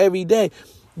stuff every day.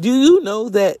 Do you know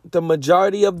that the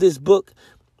majority of this book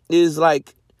is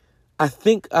like, I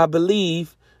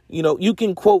believe, you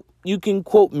can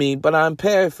quote me, but I'm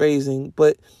paraphrasing.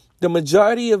 But the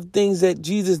majority of things that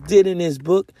Jesus did in this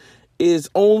book is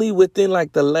only within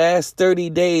like the last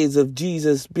 30 days of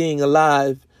Jesus being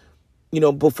alive,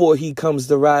 before he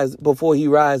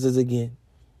rises again.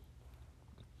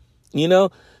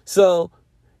 So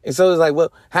it's like,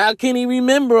 well, how can he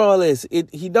remember all this?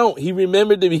 He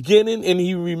remembered the beginning, and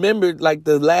he remembered like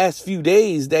the last few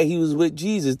days that he was with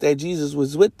Jesus, that Jesus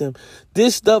was with them.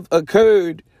 This stuff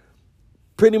occurred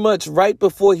pretty much right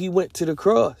before he went to the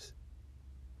cross.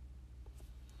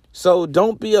 So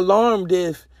don't be alarmed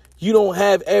if you don't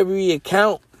have every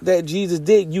account that Jesus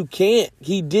did. You can't.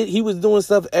 He was doing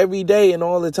stuff every day and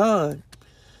all the time.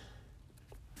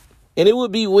 And it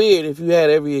would be weird if you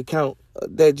had every account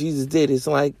that Jesus did. It's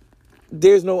like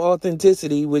there's no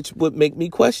authenticity, which would make me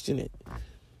question it.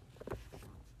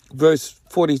 Verse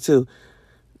 42.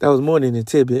 That was more than a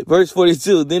tidbit. Verse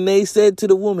 42. Then they said to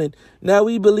the woman, now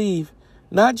we believe,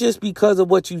 not just because of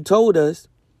what you told us,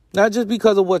 but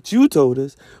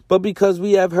because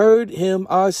we have heard him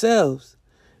ourselves.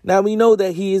 Now we know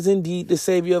that he is indeed the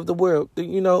Savior of the world.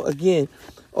 Again,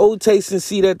 oh, taste and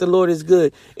see that the Lord is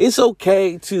good. It's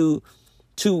okay to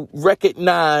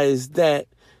recognize that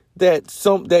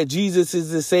Jesus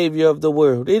is the Savior of the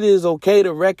world. It is okay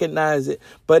to recognize it.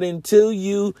 But until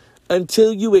you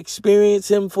experience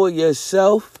him for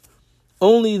yourself,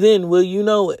 only then will you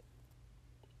know it.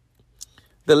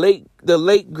 The late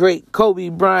great Kobe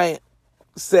Bryant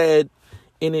said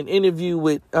in an interview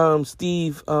with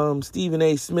Stephen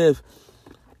A. Smith,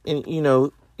 and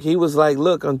he was like,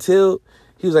 look,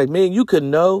 he was like, man, you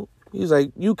can know. He was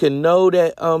like, you can know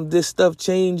that this stuff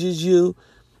changes you.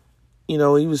 He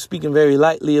was speaking very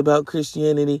lightly about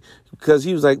Christianity, because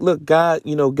he was like, look, God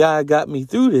got me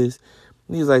through this.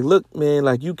 And he was like, look, man,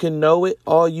 like, you can know it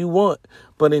all you want,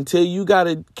 but until you got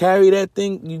to carry that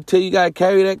thing, until you got to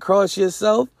carry that cross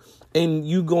yourself, and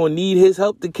you going to need his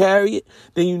help to carry it,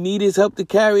 then you need his help to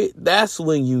carry it, that's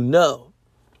when you know.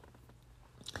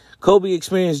 Kobe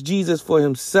experienced Jesus for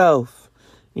himself.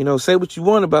 You know, say what you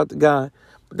want about the guy,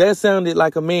 but that sounded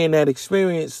like a man that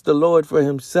experienced the Lord for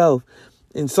himself.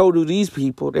 And so do these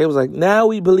people. They was like, now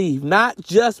we believe, not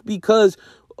just because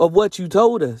of what you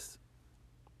told us,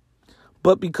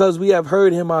 but because we have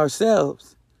heard him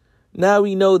ourselves. Now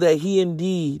we know that he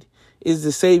indeed is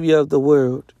the Savior of the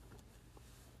world.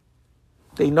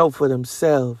 They know for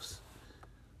themselves.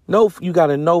 No, you got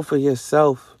to know for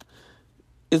yourself.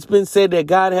 It's been said that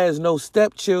God has no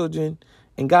stepchildren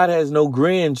and God has no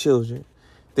grandchildren.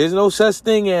 There's no such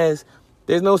thing as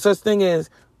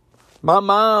my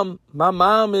mom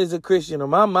is a Christian, or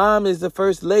my mom is the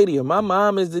first lady, or my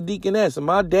mom is the deaconess, or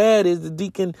my dad is the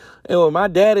deacon, or my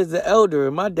dad is the elder,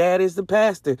 or my dad is the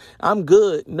pastor. I'm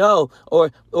good. No.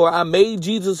 Or I made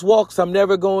Jesus walk, so I'm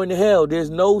never going to hell. There's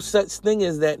no such thing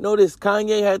as that. Notice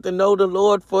Kanye had to know the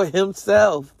Lord for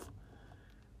himself.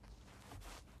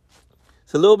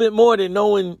 It's a little bit more than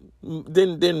knowing,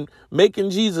 than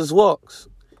making Jesus walks.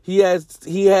 He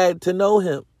had to know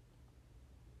him.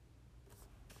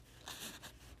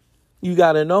 You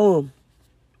got to know him.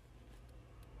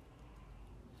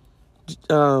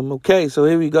 Okay, so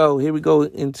here we go. Here we go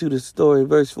into the story.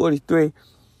 Verse 43.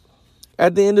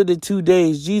 At the end of the 2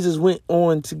 days, Jesus went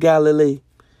on to Galilee.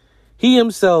 He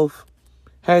himself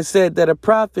has said that a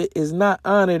prophet is not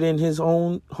honored in his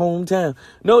own hometown.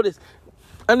 Notice,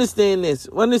 understand this.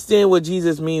 Understand what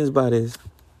Jesus means by this.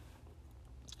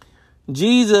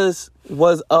 Jesus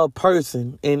was a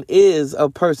person and is a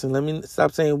person. Let me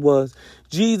stop saying was.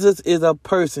 Jesus is a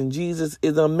person. Jesus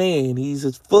is a man.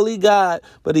 He's fully God,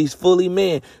 but he's fully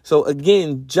man. So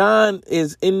again, John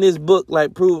is in this book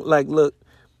look,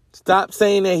 stop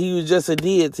saying that he was just a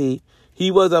deity.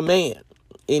 He was a man,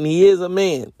 and he is a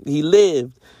man. He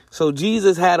lived. So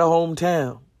Jesus had a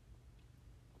hometown.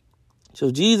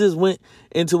 So Jesus went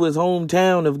into his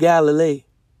hometown of Galilee.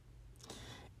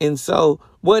 And so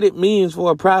what it means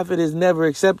for a prophet is never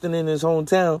accepted in his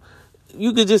hometown.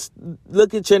 You could just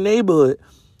look at your neighborhood.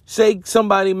 Say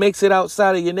somebody makes it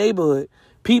outside of your neighborhood.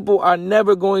 People are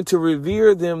never going to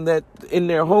revere them that in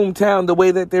their hometown the way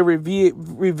that they're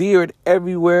revered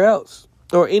everywhere else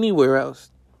or anywhere else.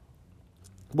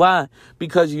 Why?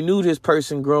 Because you knew this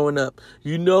person growing up.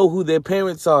 You know who their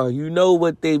parents are. You know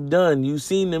what they've done. You've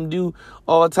seen them do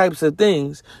all types of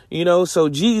things. You know, so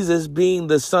Jesus, being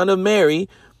the son of Mary,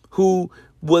 who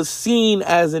was seen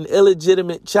as an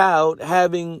illegitimate child,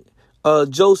 having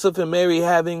Joseph and Mary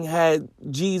having had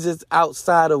Jesus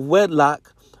outside of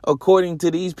wedlock, according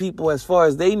to these people, as far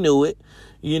as they knew it,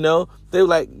 you know, they were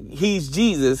like, he's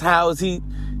Jesus. How is he?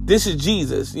 This is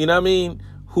Jesus. You know what I mean?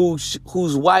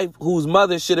 Whose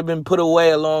mother should have been put away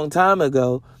a long time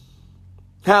ago.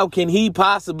 How can he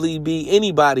possibly be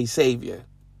anybody's savior?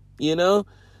 You know?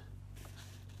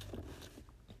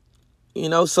 You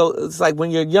know, so it's like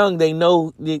when you're young, they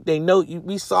know you.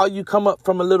 We saw you come up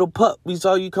from a little pup. We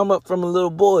saw you come up from a little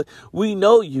boy. We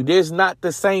know you. There's not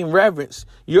the same reverence.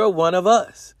 You're one of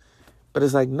us. But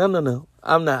it's like, no.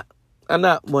 I'm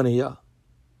not one of y'all.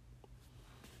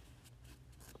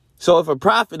 So if a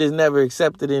prophet is never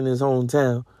accepted in his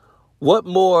hometown, what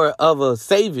more of a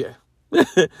savior?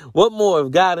 What more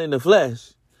of God in the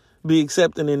flesh be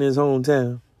accepted in his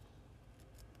hometown?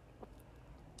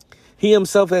 He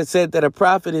himself had said that a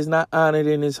prophet is not honored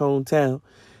in his hometown.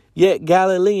 Yet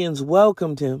Galileans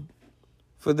welcomed him,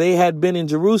 for they had been in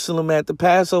Jerusalem at the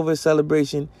Passover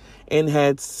celebration and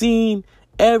had seen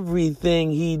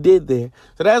everything he did there.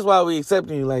 So that's why we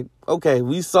accepting you. Like, okay,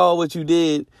 we saw what you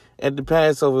did at the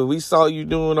Passover. We saw you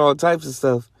doing all types of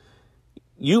stuff.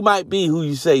 You might be who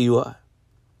you say you are.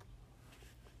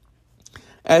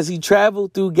 As he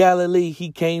traveled through Galilee,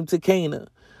 he came to Cana,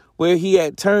 where he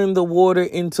had turned the water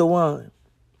into wine.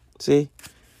 See?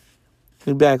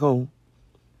 We're back home.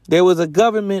 There was a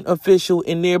government official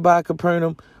in nearby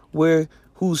Capernaum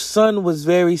whose son was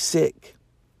very sick.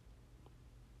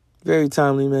 Very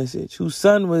timely message. Whose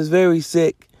son was very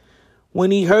sick.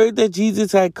 When he heard that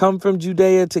Jesus had come from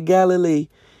Judea to Galilee,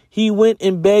 he went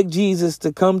and begged Jesus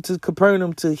to come to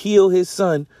Capernaum to heal his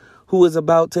son, who was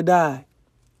about to die.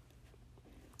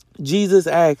 Jesus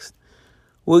asked,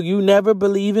 "Will you never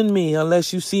believe in me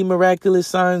unless you see miraculous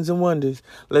signs and wonders?"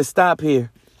 Let's stop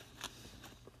here.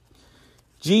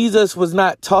 Jesus was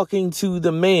not talking to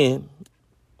the man.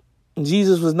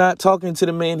 Jesus was not talking to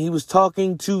the man. He was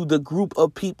talking to the group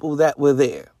of people that were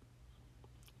there.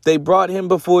 They brought him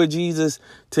before Jesus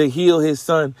to heal his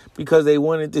son because they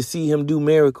wanted to see him do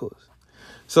miracles.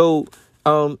 So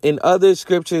in other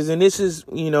scriptures, and this is,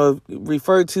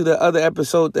 referred to the other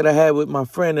episode that I had with my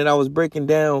friend, and I was breaking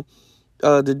down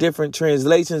the different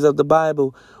translations of the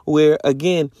Bible, where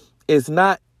again, it's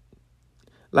not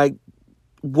like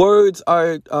words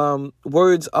are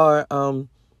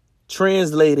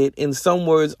translated, and some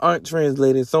words aren't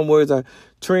translated. Some words are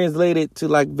translated to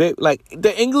like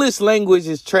the English language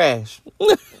is trash.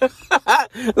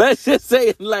 Let's just say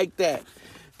it like that.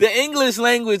 The English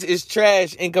language is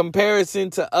trash in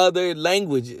comparison to other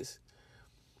languages.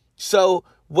 So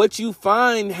what you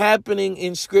find happening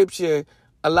in scripture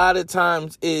a lot of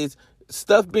times is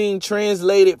stuff being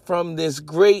translated from this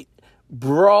great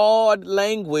broad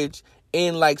language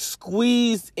and like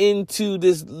squeezed into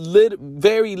this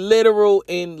very literal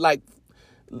and like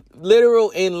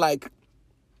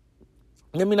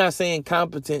let me not say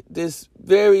incompetent, this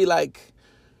very like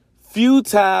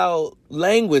futile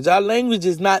language. Our language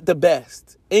is not the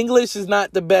best. English is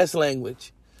not the best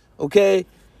language. Okay?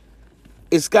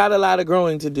 It's got a lot of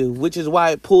growing to do, which is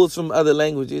why it pulls from other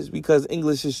languages, because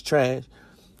English is trash.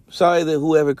 Sorry that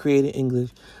whoever created English.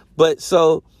 But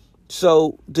so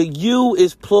the you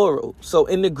is plural. So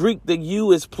in the Greek, the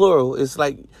you is plural. It's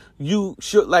like you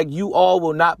all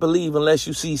will not believe unless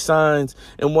you see signs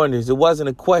and wonders. It wasn't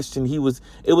a question. It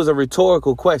was a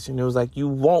rhetorical question. It was like,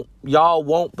 y'all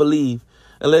won't believe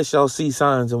unless y'all see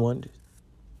signs and wonders.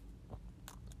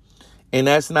 And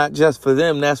that's not just for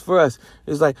them. That's for us.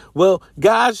 It's like, well,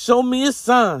 God, show me a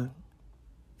sign.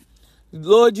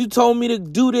 Lord, you told me to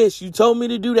do this. You told me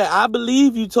to do that. I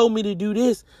believe you told me to do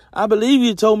this. I believe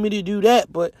you told me to do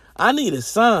that. But I need a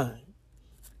sign.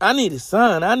 I need a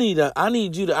sign. I need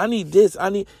this.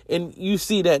 And you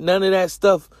see that none of that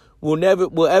stuff will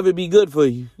ever be good for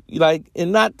you. Like,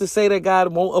 and not to say that God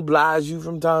won't oblige you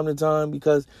from time to time,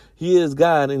 because he is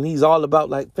God and he's all about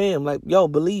like, fam, like, yo,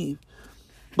 believe.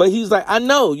 But he's like, I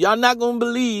know y'all not going to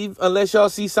believe unless y'all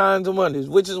see signs and wonders,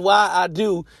 which is why I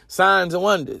do signs and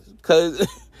wonders, because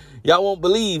y'all won't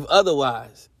believe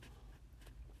otherwise.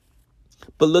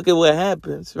 But look at what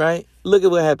happens, right? Look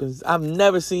at what happens. I've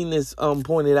never seen this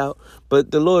pointed out,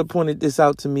 but the Lord pointed this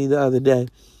out to me the other day.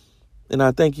 And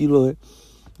I thank you, Lord.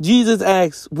 Jesus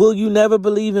asks, will you never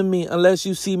believe in me unless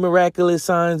you see miraculous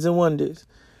signs and wonders?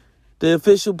 The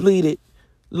official pleaded,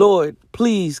 Lord,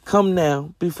 please come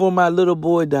now before my little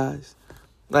boy dies.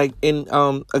 Like, in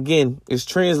again, it's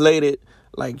translated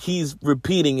like he's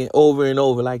repeating it over and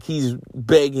over, like he's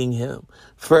begging him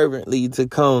fervently to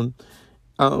come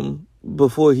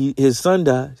before his son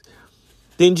dies.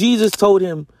 Then Jesus told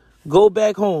him, go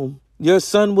back home. Your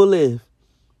son will live.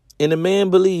 And the man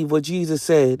believed what Jesus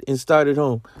said and started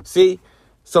home. See?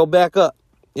 So back up.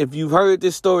 If you've heard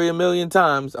this story a million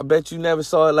times, I bet you never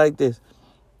saw it like this.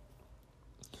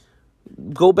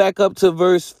 Go back up to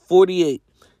verse 48.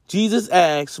 Jesus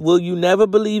asks, will you never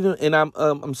believe him? And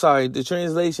I'm sorry, the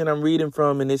translation I'm reading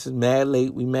from, and this is mad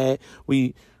late.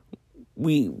 We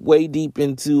way deep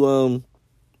into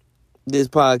this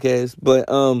podcast, but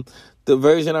the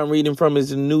version I'm reading from is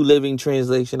the New Living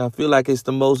Translation. I feel like it's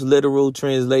the most literal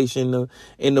translation and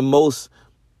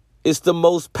it's the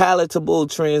most palatable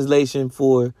translation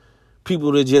for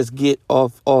people to just get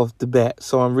off the bat.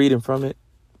 So I'm reading from it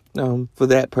for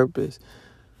that purpose.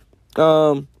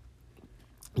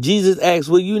 Jesus asks,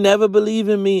 will you never believe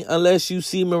in me unless you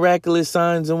see miraculous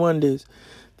signs and wonders?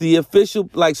 The official,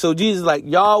 so Jesus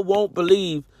y'all won't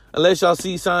believe unless y'all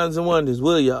see signs and wonders,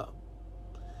 will y'all?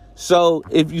 So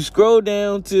if you scroll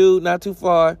down to, not too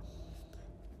far,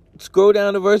 scroll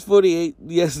down to verse 48.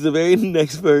 Yes, the very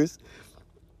next verse.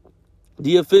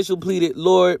 The official pleaded,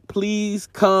 Lord, please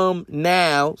come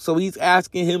now. So he's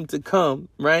asking him to come,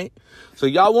 right? So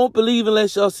y'all won't believe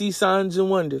unless y'all see signs and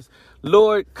wonders.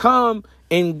 Lord, come.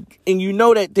 And you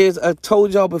know that I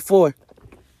told y'all before,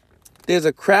 there's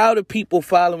a crowd of people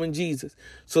following Jesus.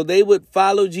 So they would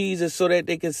follow Jesus so that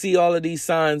they could see all of these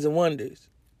signs and wonders.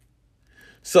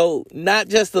 So not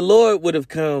just the Lord would have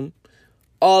come,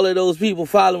 all of those people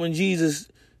following Jesus,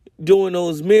 doing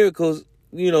those miracles,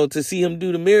 to see him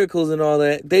do the miracles and all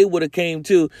that, they would have came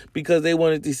too, because they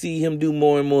wanted to see him do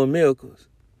more and more miracles.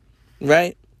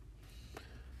 Right?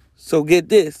 So get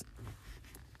this.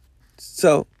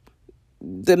 So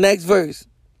the next verse,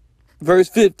 verse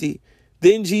 50,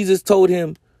 then Jesus told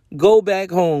him, go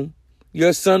back home.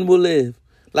 Your son will live.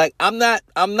 I'm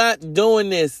not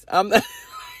doing this. I'm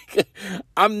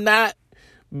not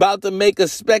about to make a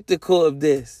spectacle of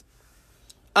this.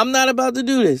 I'm not about to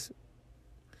do this.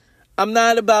 I'm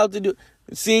not about to do.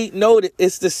 See, note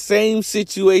it's the same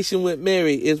situation with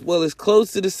Mary. It's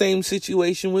close to the same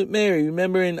situation with Mary.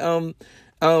 Remember in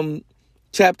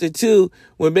chapter 2,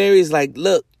 when Mary's like,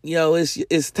 look,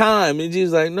 it's time. And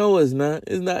Jesus like, no, it's not.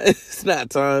 It's not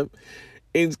time.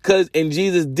 And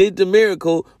Jesus did the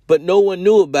miracle, but no one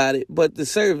knew about it but the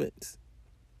servants.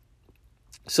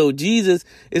 So Jesus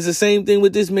is the same thing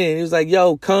with this man. He was like,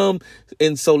 yo, come.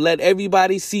 And so let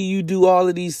everybody see you do all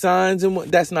of these signs. And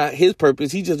that's not his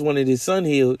purpose. He just wanted his son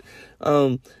healed.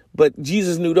 But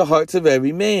Jesus knew the hearts of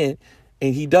every man.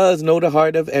 And he does know the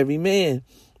heart of every man.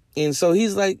 And so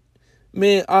he's like,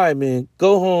 man, all right, man,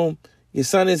 go home. Your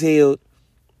son is healed.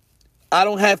 I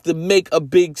don't have to make a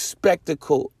big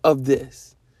spectacle of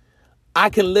this. I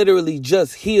can literally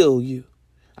just heal you.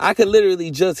 I can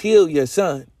literally just heal your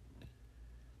son.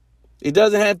 It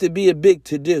doesn't have to be a big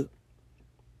to-do.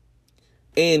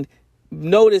 And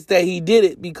notice that he did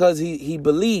it because he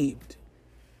believed.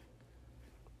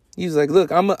 He was like,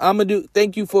 look, I'm gonna do,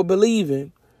 thank you for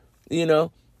believing,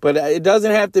 but it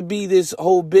doesn't have to be this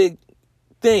whole big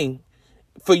thing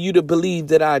for you to believe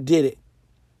that I did it.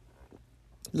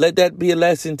 Let that be a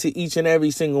lesson to each and every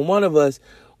single one of us,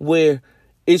 where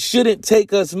it shouldn't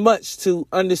take us much to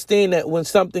understand that when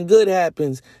something good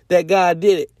happens, that God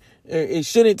did it. It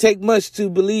shouldn't take much to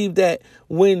believe that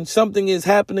when something is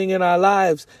happening in our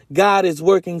lives, God is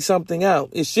working something out.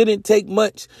 It shouldn't take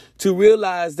much to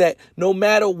realize that no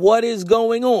matter what is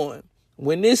going on,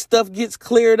 when this stuff gets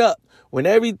cleared up, when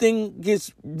everything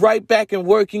gets right back in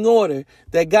working order,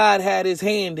 that God had his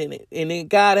hand in it, and that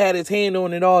God had his hand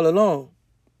on it all along.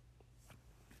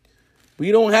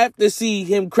 We don't have to see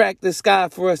him crack the sky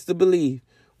for us to believe.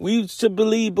 We should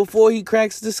believe before he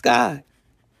cracks the sky.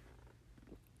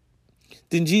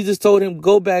 Then Jesus told him,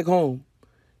 go back home.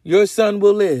 Your son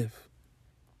will live.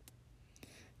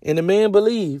 And the man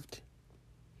believed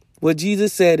what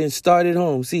Jesus said and started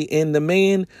home. See, and the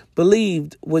man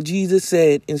believed what Jesus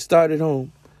said and started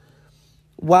home.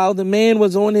 While the man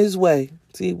was on his way,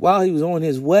 while he was on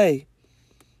his way,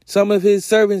 some of his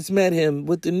servants met him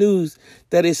with the news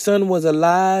that his son was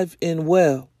alive and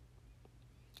well.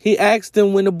 He asked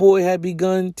them when the boy had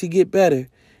begun to get better,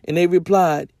 and they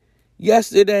replied,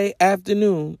 yesterday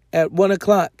afternoon at 1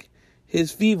 o'clock,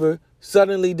 his fever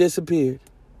suddenly disappeared.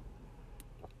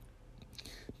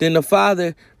 Then the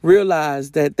father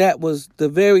realized that that was the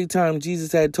very time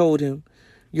Jesus had told him,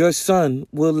 your son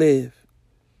will live.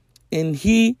 And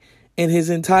he and his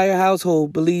entire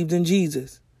household believed in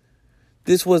Jesus.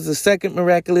 This was the second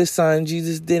miraculous sign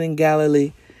Jesus did in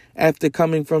Galilee after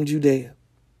coming from Judea.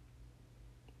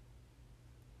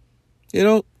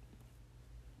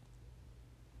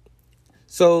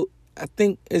 So I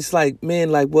think it's like,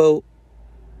 man, like, well,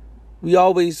 we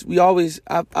always,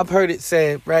 I've heard it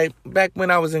said, right? Back when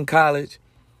I was in college,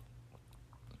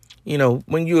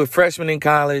 when you're a freshman in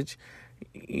college,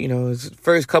 it's the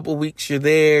first couple of weeks you're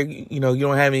there, you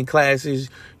don't have any classes.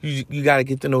 You got to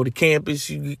get to know the campus.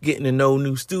 You getting to know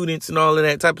new students and all of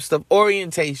that type of stuff.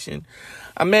 Orientation.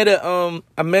 I met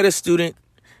a student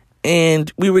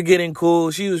and we were getting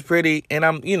cool. She was pretty.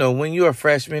 And when you're a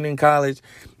freshman in college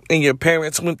and your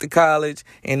parents went to college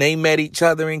and they met each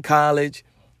other in college,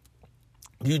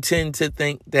 you tend to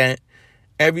think that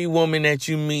every woman that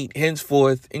you meet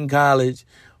henceforth in college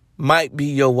might be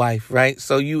your wife, right?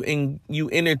 So you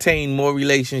entertain more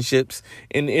relationships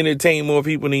and entertain more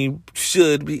people than you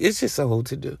should be. It's just a whole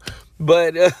to do.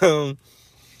 But,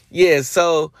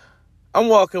 so I'm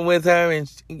walking with her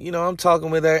and, I'm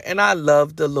talking with her and I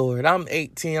love the Lord. I'm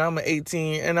 18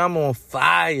 and I'm on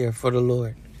fire for the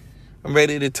Lord. I'm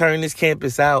ready to turn this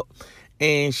campus out.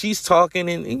 And she's talking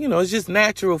and, it's just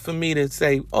natural for me to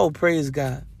say, oh, praise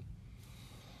God.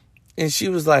 And she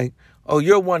was like, oh,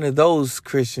 you're one of those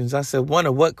Christians. I said, one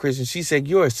of what Christians? She said,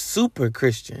 you're a super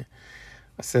Christian.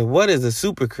 I said, what is a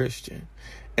super Christian?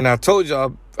 And I told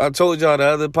y'all the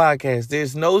other podcast,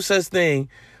 there's no such thing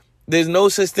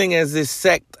as this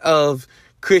sect of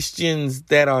Christians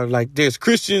that are like, there's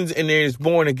Christians and there's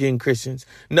born again Christians.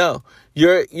 No,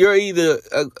 you're either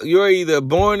a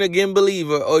born again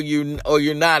believer or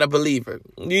you're not a believer.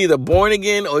 You're either born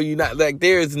again or you're not. Like,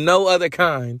 there is no other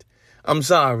kind. I'm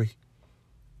sorry.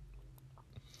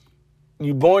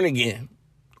 You born again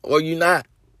or you not.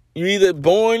 You either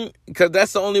born, because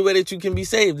that's the only way that you can be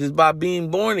saved is by being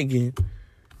born again.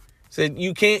 Said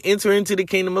you can't enter into the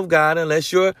kingdom of God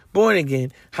unless you're born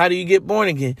again. How do you get born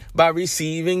again? By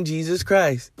receiving Jesus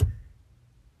Christ.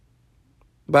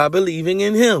 By believing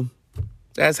in him.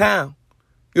 That's how.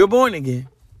 You're born again.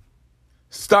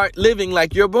 Start living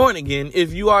like you're born again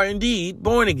if you are indeed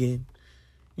born again.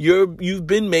 You've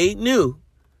been made new.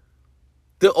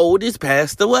 The old is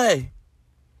passed away.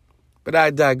 But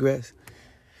I digress.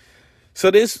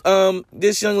 So this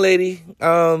young lady,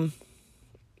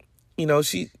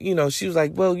 she was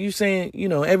like, well, you saying,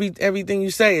 everything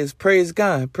you say is praise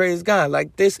God.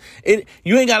 Like this,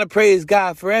 you ain't got to praise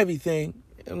God for everything.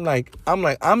 I'm like,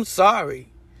 I'm sorry.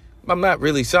 I'm not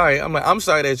really sorry. I'm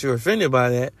sorry that you're offended by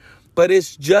that, but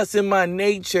it's just in my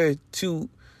nature to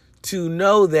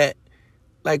know that,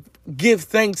 like, give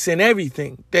thanks in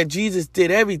everything, that Jesus did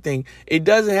everything. It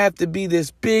doesn't have to be this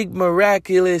big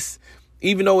miraculous,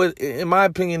 even though in my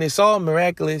opinion, it's all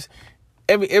miraculous.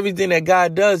 Everything that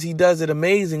God does, he does it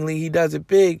amazingly. He does it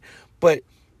big. But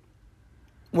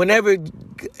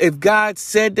if God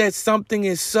said that something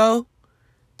is so,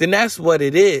 then that's what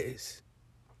it is.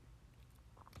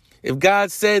 If God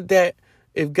said, I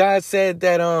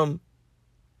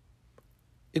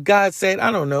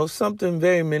don't know, something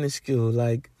very minuscule,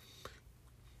 like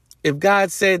if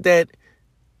God said that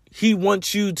he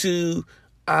wants you to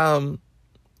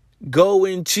go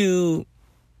into,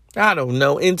 I don't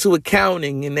know, into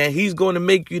accounting, and that he's going to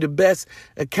make you the best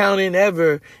accountant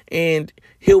ever, and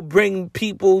he'll bring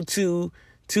people into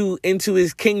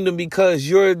his kingdom because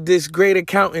you're this great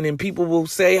accountant, and people will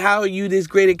say, how are you this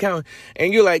great accountant?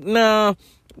 And you're like, nah.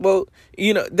 Well,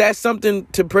 that's something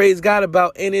to praise God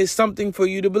about, and it's something for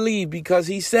you to believe because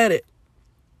he said it.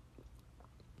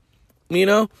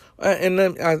 And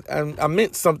then I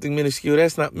meant something minuscule.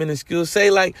 That's not minuscule. Say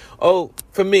like, oh,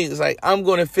 for me, it's like, I'm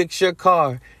going to fix your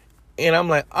car. And I'm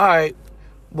like, all right,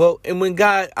 well, and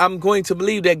I'm going to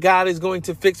believe that God is going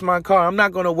to fix my car. I'm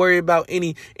not going to worry about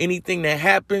anything that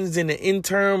happens in the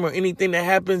interim or anything that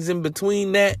happens in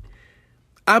between that.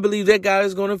 I believe that God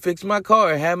is going to fix my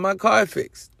car, have my car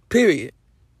fixed, period.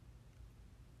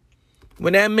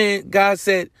 When that man,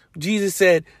 Jesus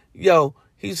said,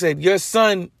 he said, your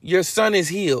son is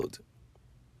healed.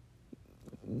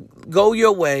 Go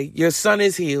your way. Your son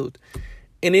is healed.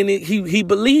 And then he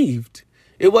believed.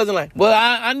 It wasn't like, well,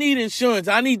 I need insurance.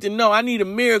 I need to know. I need a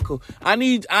miracle. I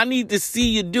need to see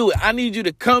you do it. I need you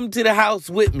to come to the house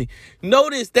with me.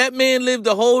 Notice that man lived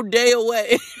a whole day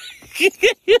away.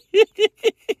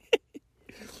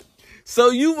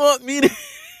 So you want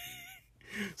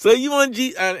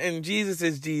Jesus, and Jesus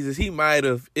is Jesus. He might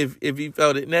have, if he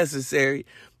felt it necessary.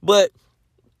 But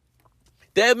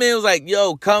that man was like,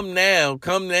 yo, come now.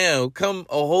 Come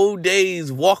a whole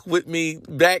day's walk with me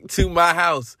back to my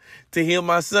house to heal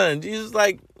my son. Jesus was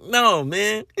like, no,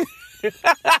 man.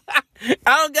 I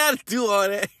don't got to do all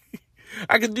that.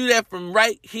 I could do that from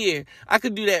right here. I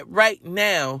could do that right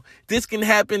now. This can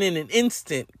happen in an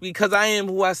instant because I am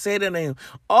who I say that I am.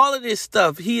 All of this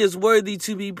stuff, he is worthy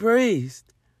to be praised.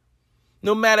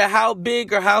 No matter how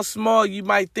big or how small you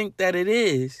might think that it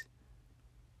is.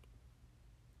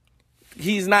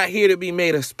 He's not here to be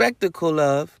made a spectacle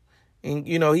of. And,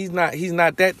 he's not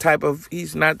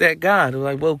that God.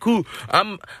 Like, well, cool.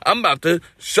 I'm about to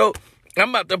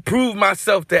prove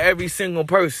myself to every single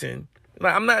person.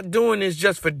 Like, I'm not doing this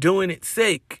just for doing its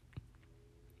sake.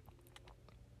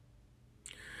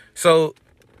 So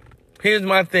here's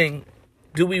my thing.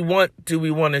 Do we want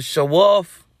to show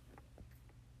off?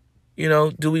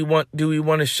 Do we want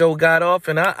to show God off?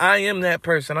 And I am that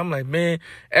person. I'm like, man,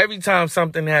 every time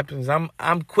something happens,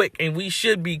 I'm quick, and we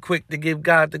should be quick to give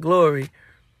God the glory.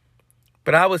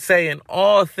 But I would say in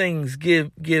all things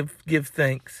give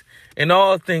thanks. In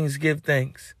all things give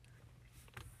thanks.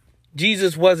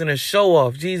 Jesus wasn't a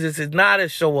show-off. Jesus is not a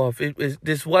show-off.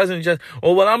 This wasn't just,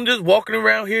 I'm just walking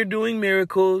around here doing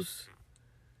miracles.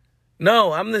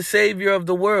 No, I'm the Savior of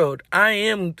the world. I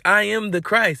am the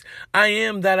Christ. I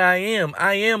am that I am.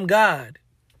 I am God.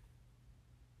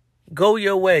 Go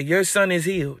your way. Your son is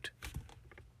healed.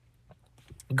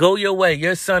 Go your way.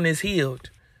 Your son is healed.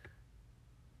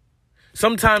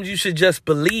 Sometimes you should just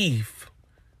believe.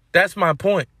 That's my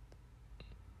point.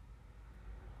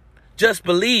 Just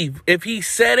believe. If he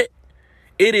said it,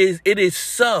 it is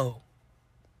so.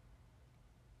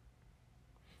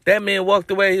 That man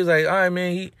walked away. He was like, all right,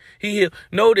 man, he healed.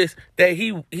 Notice that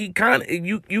he kind of,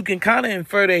 you can kind of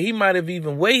infer that he might have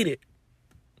even waited.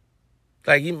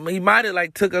 Like he might have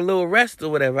like took a little rest or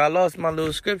whatever. I lost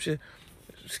my scripture,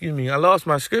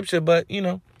 but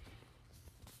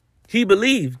he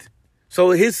believed.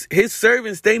 So his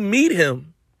servants, they meet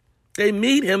him. They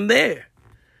meet him there.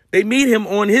 They meet him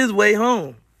on his way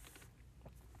home.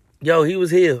 Yo, he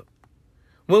was healed.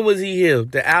 When was he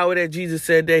healed? The hour that Jesus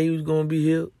said that he was going to be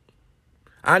healed?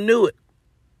 I knew it.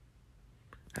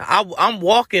 I'm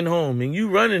walking home and you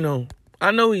running home.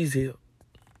 I know he's healed.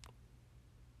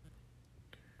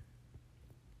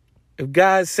 If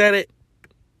God said it,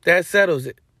 that settles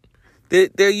it.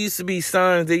 There used to be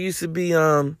signs. There used to be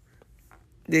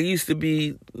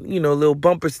little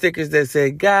bumper stickers that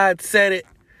said, God said it.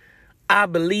 I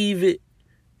believe it.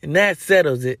 And that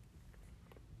settles it.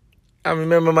 I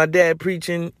remember my dad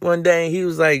preaching one day, and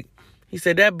he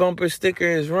said, that bumper sticker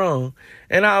is wrong.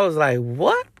 And I was like,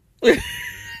 what? I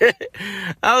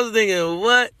was thinking,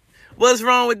 what? What's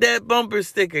wrong with that bumper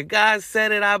sticker? God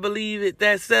said it, I believe it,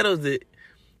 that settles it.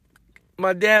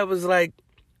 My dad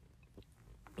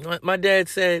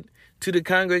said to the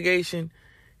congregation,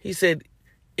 he said,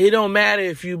 it don't matter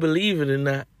if you believe it or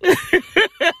not.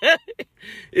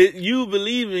 You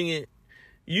believing it.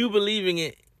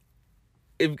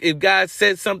 If God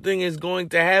said something is going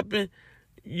to happen,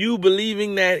 you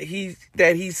believing that he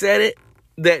said it,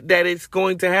 that it's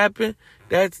going to happen,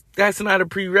 that's not a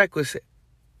prerequisite.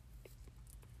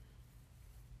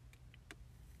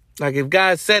 Like if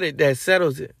God said it, that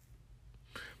settles it.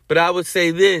 But I'll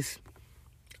say this,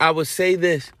 because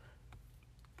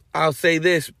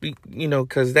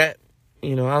that,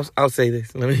 I'll say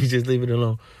this. Let me just leave it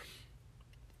alone.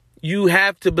 You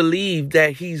have to believe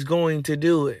that he's going to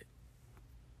do it.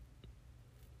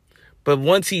 But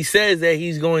once he says that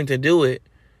he's going to do it,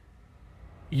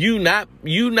 you not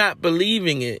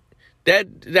believing it,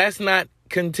 that's not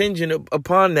contingent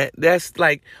upon that. That's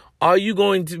like, are you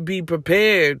going to be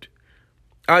prepared?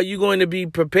 Are you going to be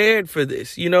prepared for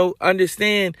this?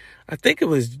 Understand, I think it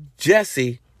was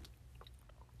Jesse.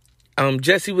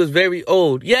 Jesse was very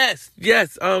old. Yes,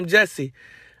 Jesse.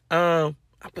 I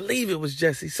believe it was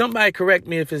Jesse. Somebody correct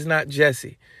me if it's not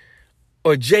Jesse.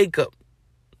 Or Jacob.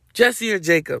 Jesse or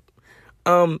Jacob.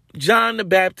 John the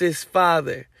Baptist's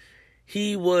father.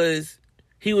 He was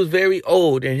very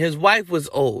old, and his wife was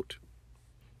old.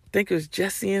 I think it was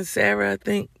Jesse and Sarah, I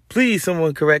think. Please,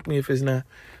 someone correct me if it's not.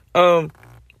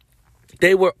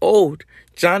 They were old.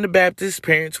 John the Baptist's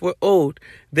parents were old.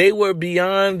 They were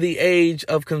beyond the age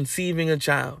of conceiving a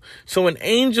child. So an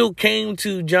angel came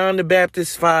to John the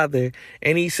Baptist's father,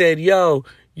 and he said, yo,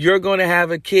 you're going to have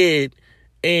a kid,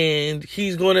 and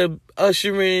he's going to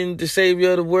usher in the Savior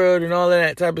of the world and all of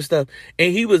that type of stuff.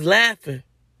 And he was laughing.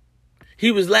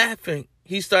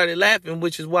 He started laughing,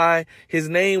 which is why his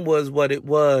name was what it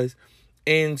was.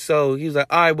 And so he was like,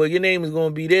 all right, well, your name is going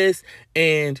to be this,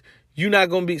 and you're not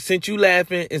going to be, since you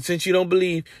laughing and since you don't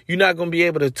believe, you're not going to be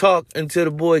able to talk until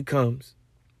the boy comes.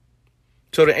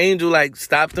 So the angel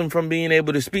stopped him from being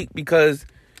able to speak because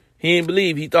he didn't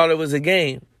believe. He thought it was a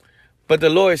game. But the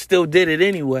Lord still did it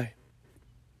anyway.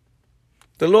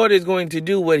 The Lord is going to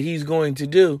do what he's going to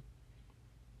do.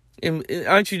 And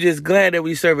aren't you just glad that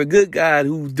we serve a good God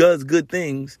who does good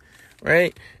things,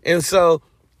 right? And so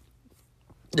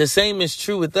the same is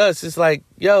true with us. It's like,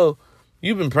 yo,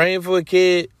 you've been praying for a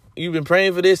kid. You've been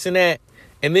praying for this and that.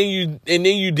 And then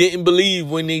you didn't believe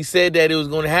when they said that it was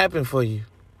going to happen for you.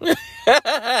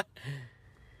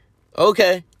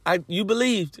 Okay. You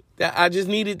believed. That I just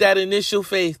needed that initial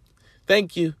faith.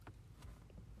 Thank you.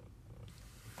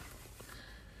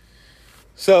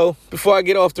 So before I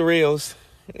get off the rails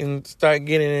and start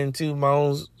getting into my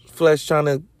own flesh trying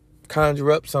to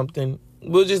conjure up something,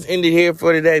 we'll just end it here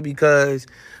for today because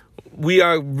we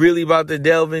are really about to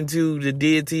delve into the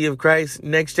deity of Christ.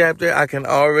 Next chapter, I can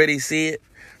already see it.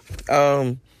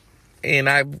 And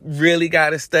I really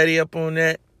got to study up on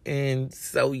that. And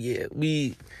so, yeah,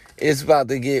 it's about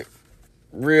to get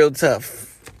real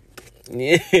tough.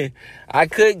 Yeah, I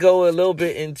could go a little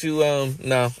bit into,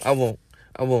 no, I won't.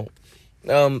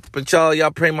 But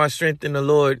y'all pray my strength in the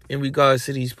Lord in regards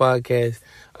to these podcasts.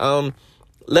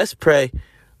 Let's pray.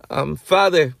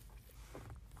 Father,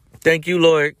 thank you,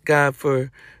 Lord God,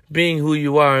 for being who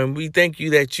you are. And we thank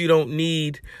you that you don't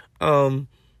need,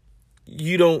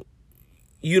 you don't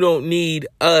need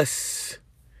us,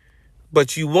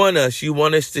 but you want us. You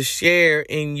want us to share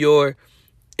in your,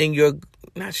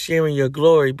 not sharing your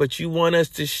glory, but you want us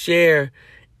to share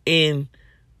in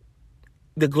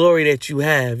the glory that you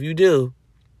have. You do.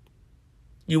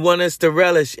 You want us to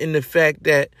relish in the fact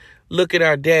that look at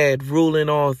our dad ruling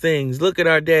all things. Look at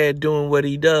our dad doing what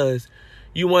he does.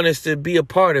 You want us to be a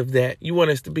part of that. You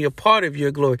want us to be a part of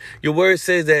your glory. Your word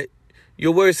says that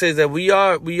we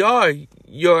are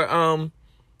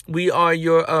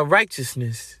your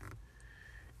righteousness,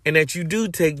 and that you do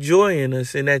take joy in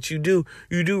us, and that you do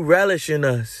relish in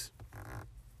us.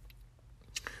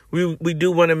 We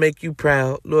do want to make you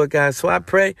proud, Lord God. So I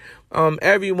pray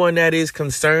everyone that is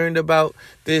concerned about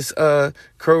this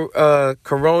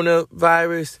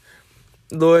coronavirus,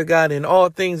 Lord God, and all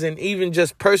things, and even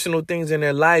just personal things in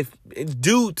their life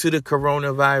due to the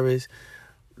coronavirus,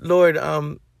 Lord,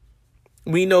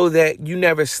 we know that you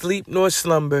never sleep nor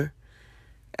slumber,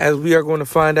 as we are going to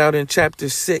find out in chapter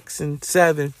 6 and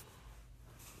 7.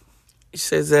 It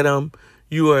says that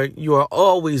you are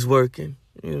always working.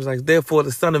 It was like, therefore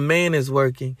the Son of Man is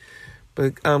working.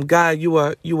 But God, you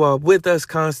are with us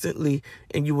constantly,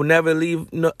 and you will never leave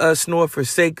us nor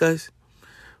forsake us.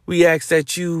 We ask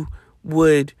that you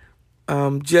would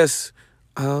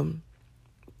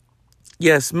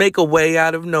make a way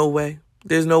out of no way.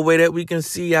 There's no way that we can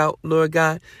see out, Lord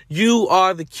God. You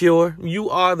are the cure. You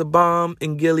are the balm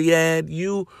in Gilead.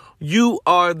 You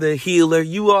are the healer.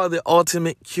 You are the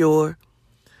ultimate cure.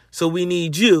 So we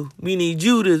need you. We need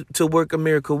you to work a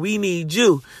miracle. We need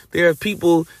you. There are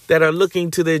people that are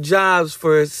looking to their jobs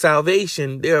for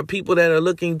salvation. There are people that are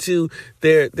looking to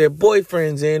their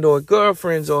boyfriends and or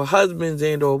girlfriends or husbands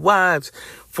and or wives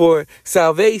for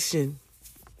salvation.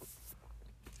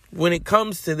 When it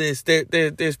comes to this,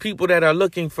 there's people that are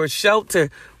looking for shelter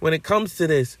when it comes to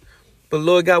this. But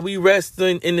Lord God, we rest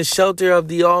in the shelter of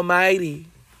the Almighty.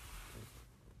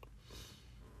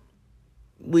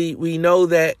 We know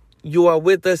that you are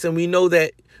with us, and we know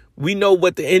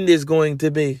what the end is going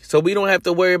to be. So we don't have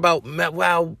to worry about,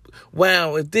 wow,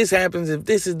 if this happens, if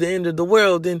this is the end of the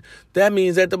world, then that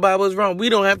means that the Bible is wrong. We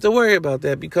don't have to worry about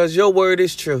that because your word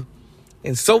is true.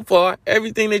 And so far,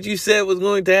 everything that you said was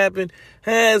going to happen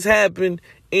has happened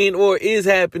and or is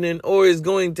happening or is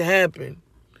going to happen.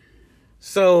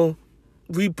 So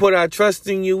we put our trust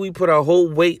in you. We put our whole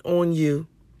weight on you.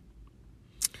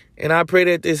 And I pray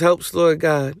that this helps, Lord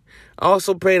God. I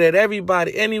also pray that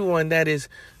anyone that is,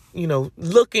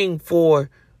 looking for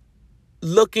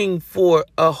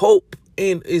a hope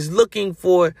and is looking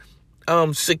for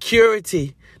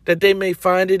security, that they may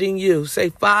find it in you. Say,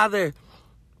 Father,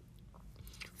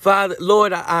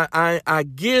 Lord, I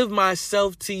give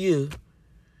myself to you.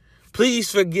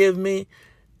 Please forgive me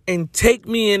and take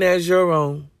me in as your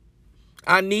own.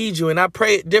 I need you. And I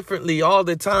pray it differently all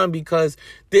the time because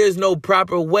there's no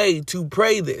proper way to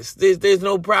pray this. There's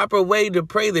no proper way to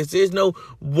pray this. There's no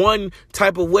one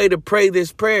type of way to pray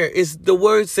this prayer. It's the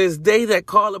word says, they that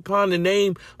call upon the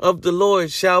name of the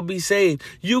Lord shall be saved.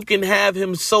 You can have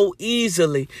him so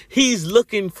easily. He's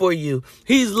looking for you.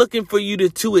 He's looking for you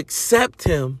to accept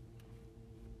him.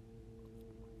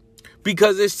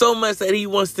 Because there's so much that he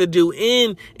wants to do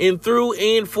in and through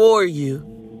and for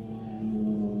you.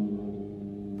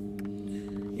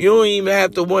 You don't even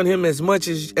have to want him as much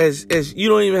as you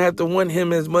don't even have to want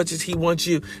him as much as he wants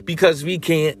you, because we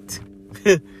can't.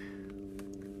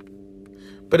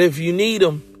 But if you need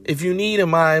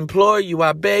him, I implore you,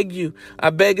 I beg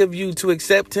of you to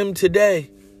accept him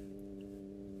today.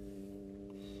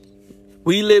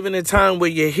 We live in a time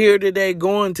where you're here today,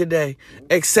 going today.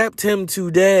 Accept him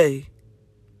today.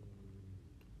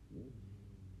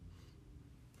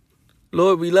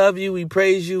 Lord, we love you, we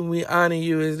praise you, we honor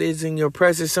you. It's in your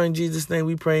precious Son, Jesus' name,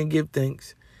 we pray and give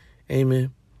thanks.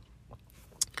 Amen.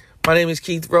 My name is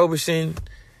Keith Roberson,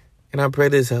 and I pray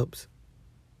this helps.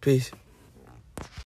 Peace.